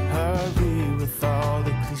 Hurry with all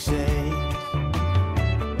the cliches.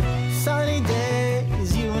 Sunny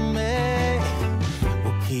days, you and me,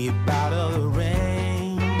 we'll keep out of the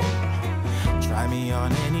rain. Try me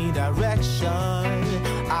on any direction,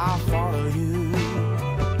 I'll follow you.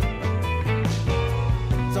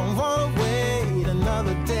 Don't wanna wait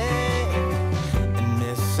another day and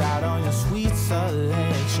miss out on your sweet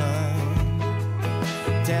selection.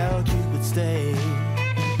 Tell Cupid stay,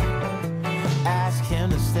 ask him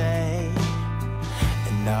to stay,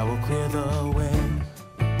 and I will clear the way.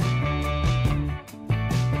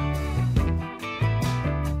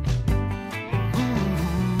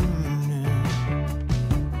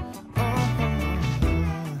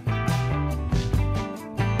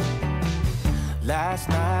 Last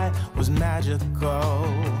night was magical.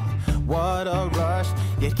 What a rush,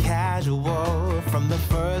 yet casual. From the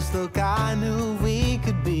first look I knew we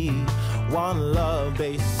could be one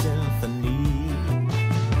love-based symphony.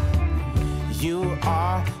 You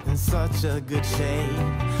are in such a good shape.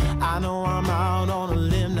 I know I'm out on a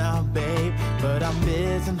limb now, babe, but I'm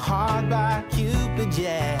bitten hard by Cupid,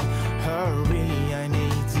 yeah. Hurry, I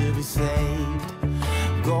need to be safe.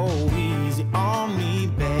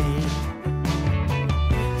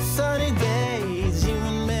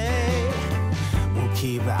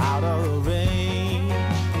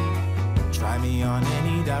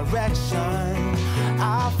 any direction,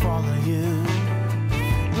 I'll follow you.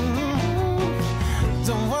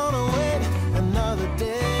 Don't wanna wait another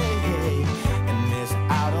day and miss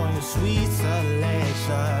out on your sweet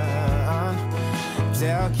selection.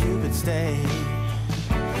 Tell Cupid stay,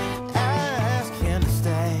 ask him to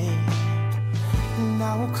stay, and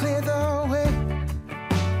I will clear the way.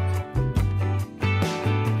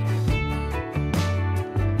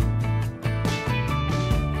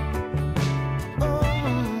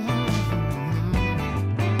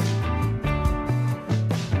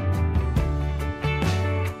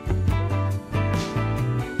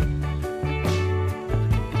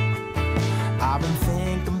 I've been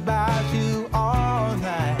thinking about you all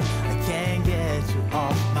night. I can't get you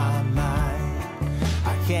off my mind.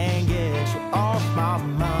 I can't get you off my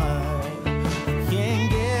mind. I can't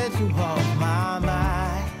get you off my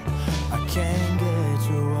mind. I can't get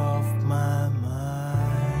you off my mind.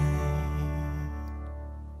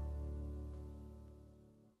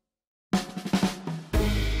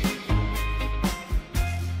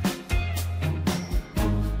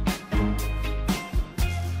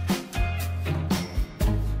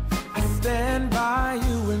 Stand by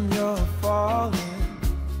you when you're falling,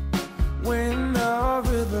 when the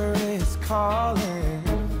river is calling.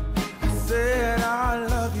 I said I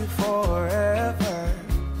love you forever.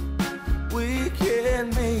 We can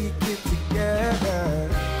make it together.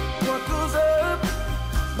 What goes up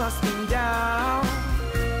must come down.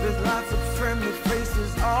 There's lots of friendly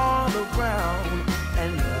faces all around,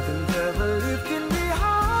 and nothing's ever lifting me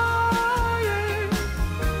higher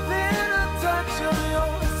than a touch of your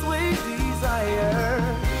sweet desire.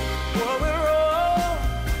 Well, we're all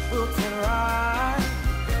built in right.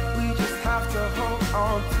 We just have to hold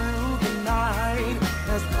on through the night.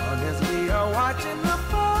 As long as we are watching the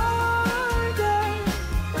fire,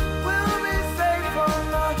 we'll be safe from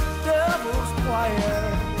the devil's choir.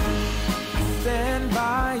 Stand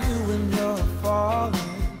by you when you're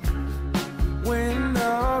falling, when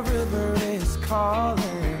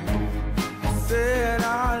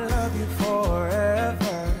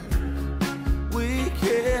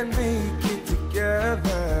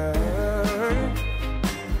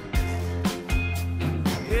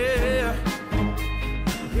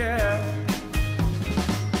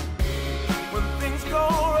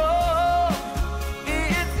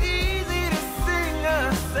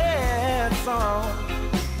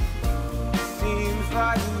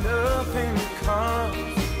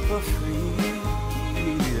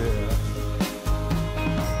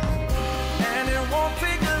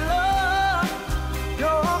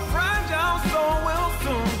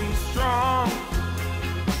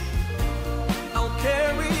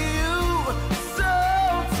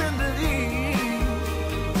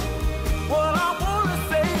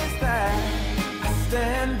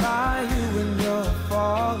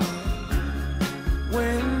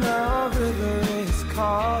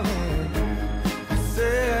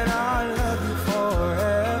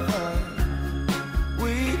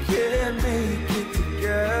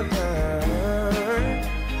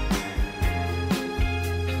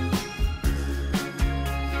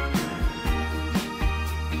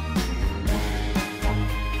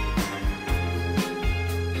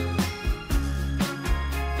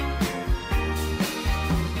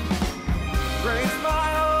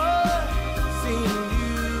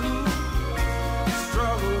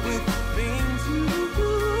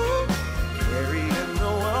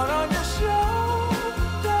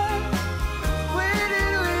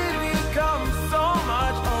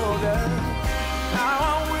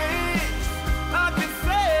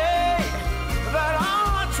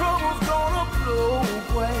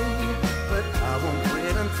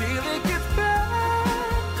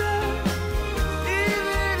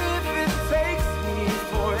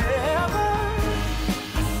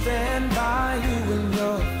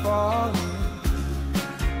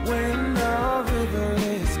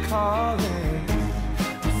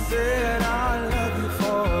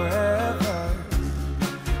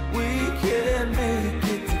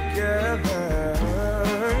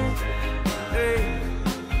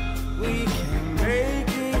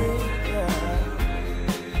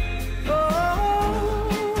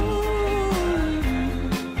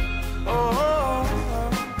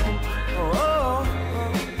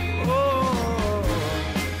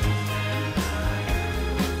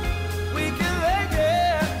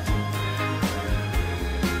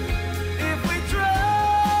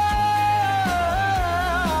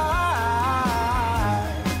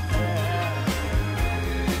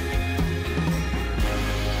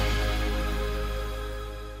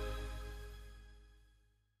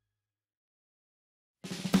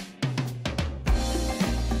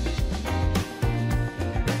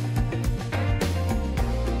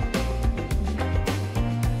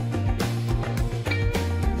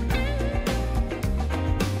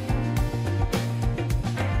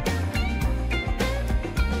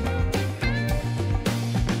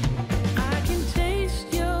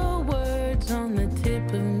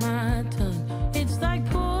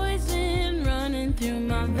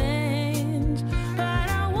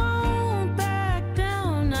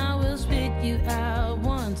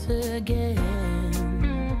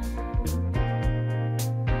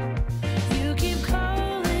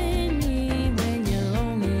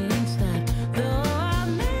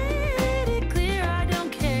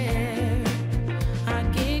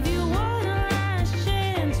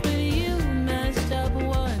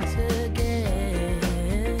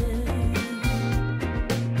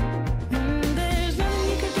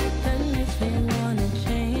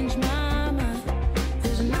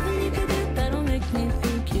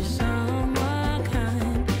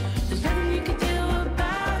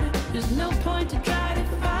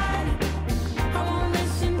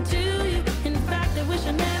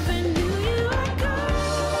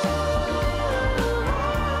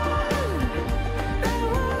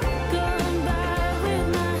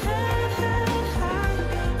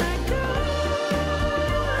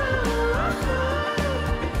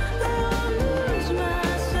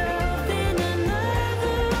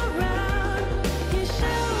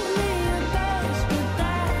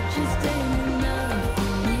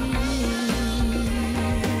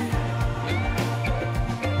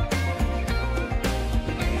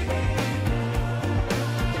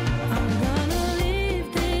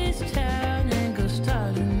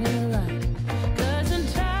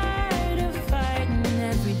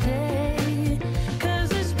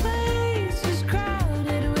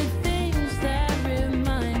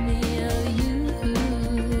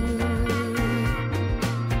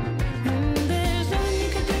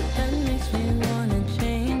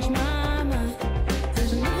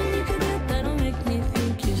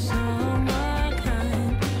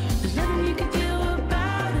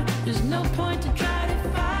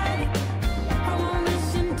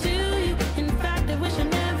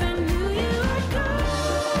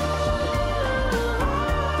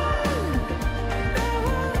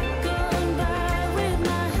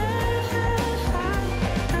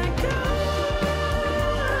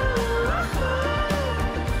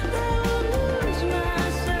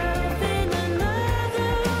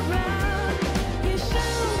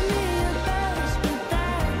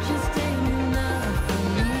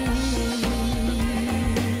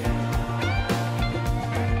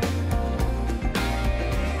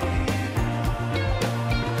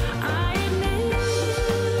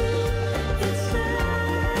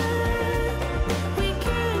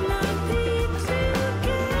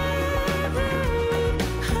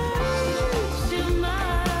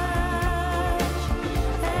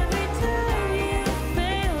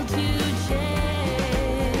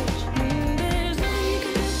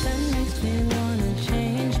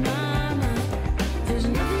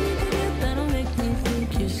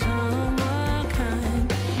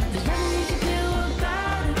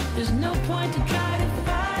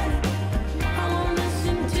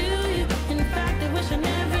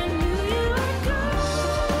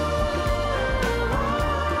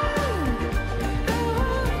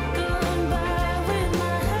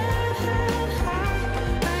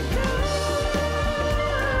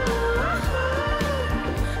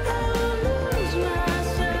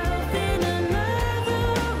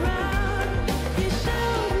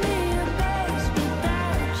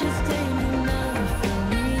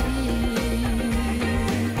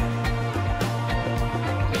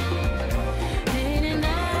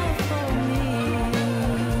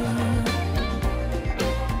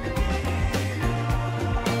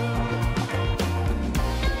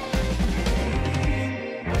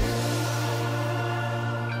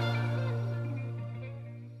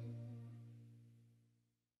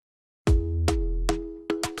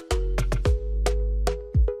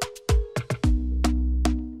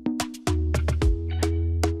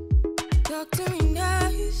talk to me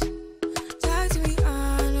nice. Talk to me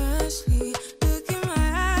honestly. Look in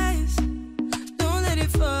my eyes. Don't let it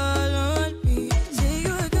fall on me. Say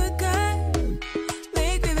you're a good guy.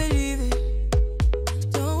 Make me believe it.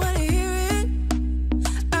 Don't wanna hear it.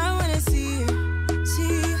 I wanna see it.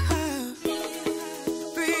 See how.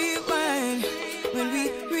 Rewind. When we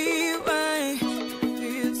rewind, it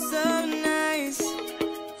feels so nice.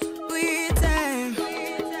 We time.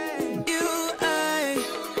 You, I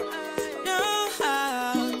know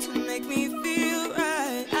how to make me feel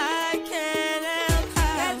right. I can't help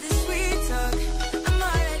how. Got this sweet talk. I'm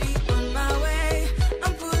already on my way.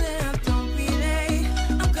 I'm pulling up, don't be late.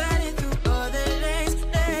 I'm cutting through all the lanes.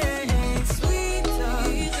 Sweet talk.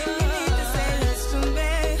 You need to say less to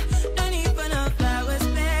me. No need for no flowers,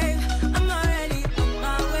 babe. I'm already on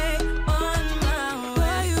my way. On my way.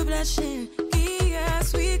 Why you blushing? Yeah,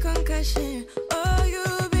 sweet concussion. Oh, you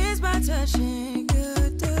miss my touching.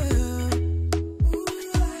 Good girl.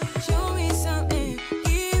 Show me something.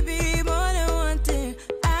 Give me more than one thing.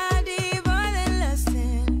 I need more than less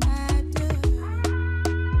than I do.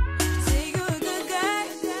 Say you're a good guy.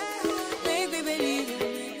 Make me believe it.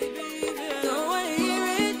 Don't wanna hear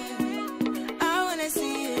it. I wanna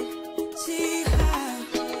see it. See how.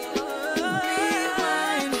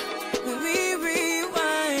 Rewind. When we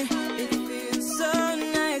rewind, it feels so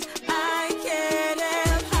nice. I can't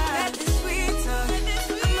help how. Got this sweet talk.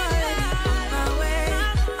 I'm already on my way.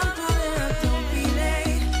 I'm pulling up, don't be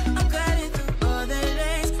late. I'm cutting through all the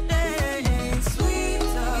lanes. Sweet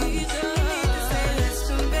talk. You need to say less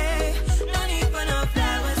to me. No need for no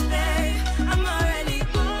flowers, babe. I'm already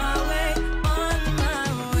on my way. On my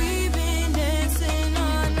way. We've been dancing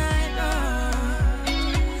all night long.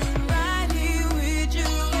 Right here with you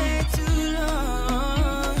way too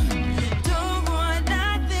long. Don't want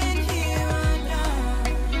nothing here or now.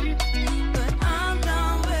 But I'm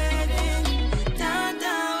done waiting. Done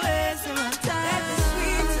wasting my time. Got this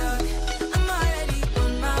sweet talk. I'm already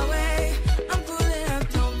on my way. I'm pulling up,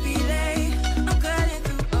 don't be late. I'm cutting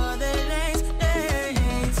through all the lanes.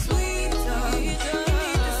 Sweet talk. You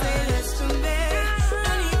need to say less to me.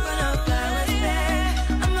 No need for no flowers, babe.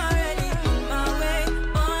 I'm already on my way.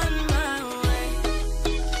 On my way.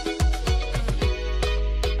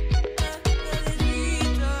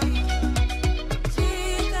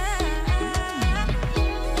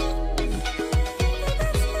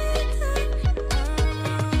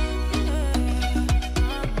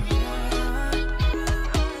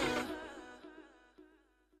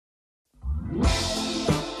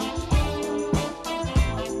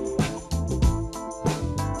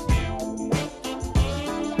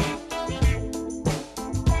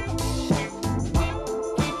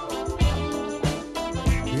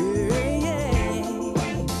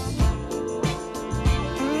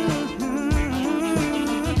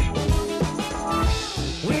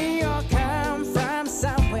 We all come from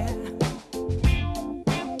somewhere,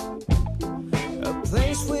 a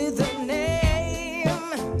place with a name,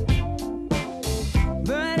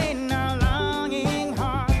 but in our longing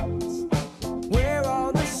hearts, we're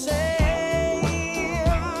all the same.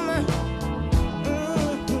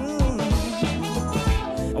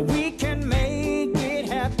 We can make it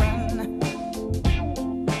happen,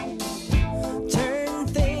 turn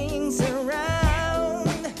things around.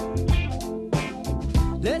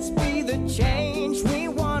 Let's be the change we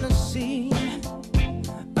want to see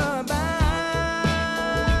abound.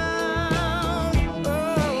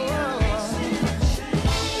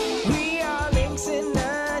 We are links in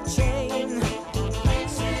a chain.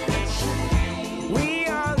 We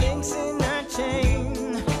are links in a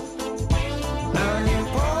chain. An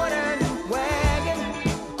important wagon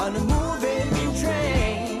on a moving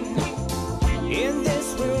train. In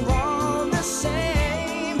this we're all the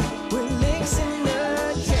same. We're links in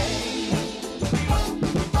a chain.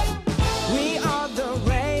 We are the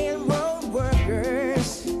railroad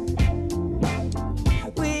workers.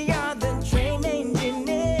 We are the train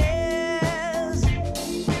engineers.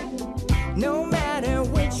 No matter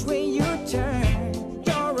which way you turn,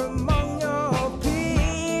 you're among your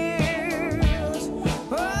peers.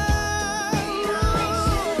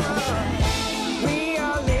 We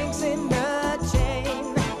are links in the chain.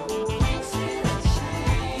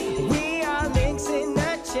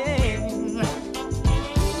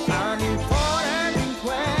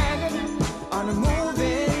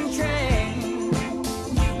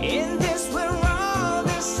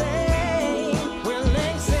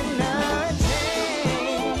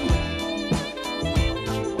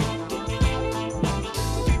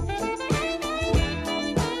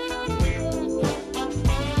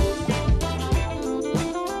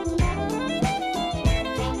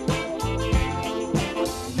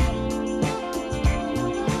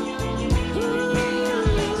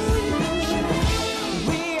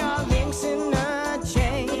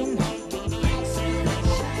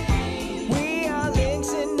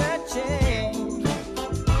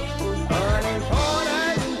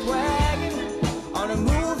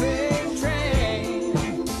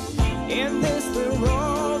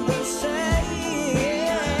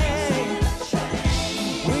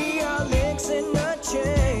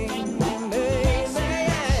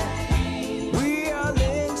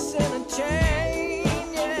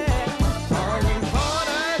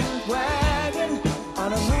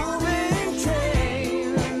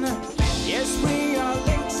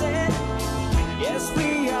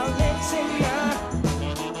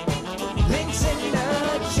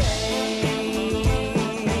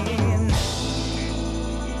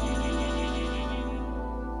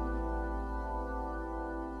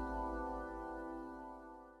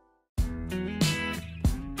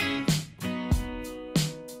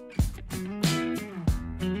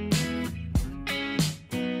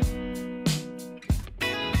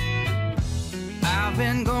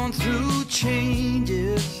 been going through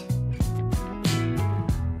changes,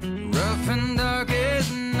 rough and dark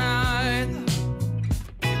as night.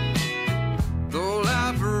 Though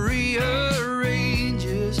life rearranges,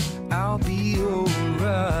 I'll be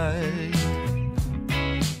alright.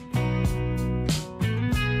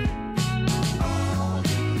 All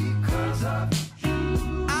because of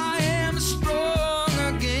you, I am strong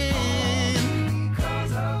again.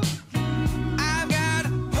 Because of you, I've got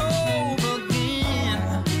hope again.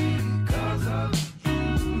 Because of you,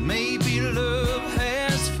 maybe love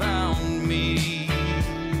has found me.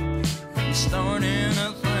 I'm starting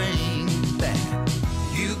a thing back.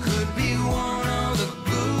 You could be one of the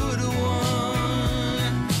good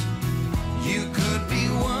ones. You could be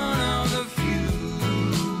one of the few.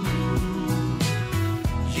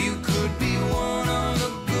 You could be one of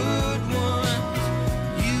the good ones.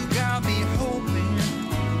 You got me hoping.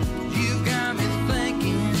 You got me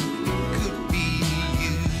thinking it could be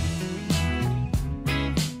you.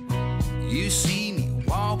 You see me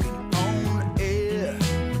walking on air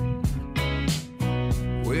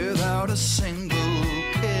without a single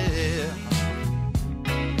care.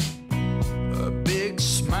 A big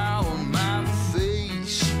smile on my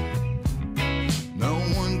face, no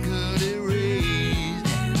one could erase.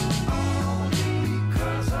 All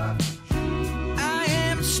because of you, I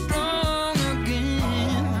am strong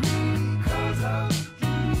again. Because of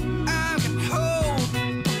you, I can hope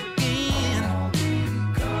again.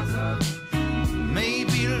 Because of you,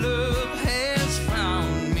 maybe love has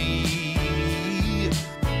found me.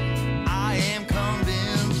 I am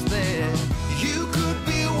convinced that you could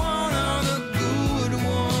be one of the good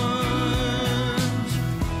ones.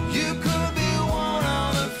 You could be one of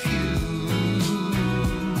the few.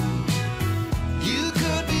 You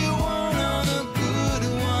could be one of the good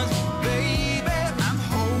ones, baby. I'm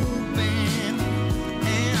hoping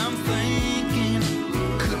and I'm thinking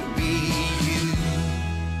could be you.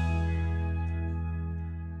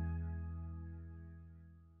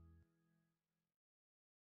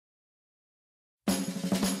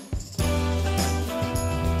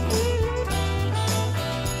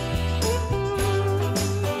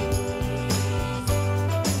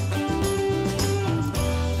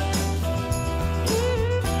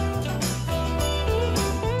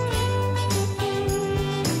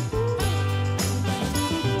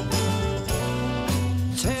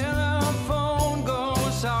 Telephone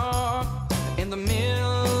goes off in the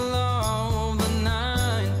middle of the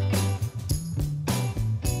night.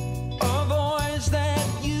 A voice that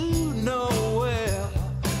you know well,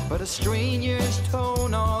 but a stranger's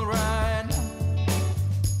tone, alright.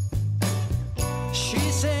 She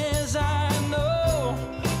says, I know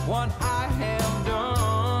what I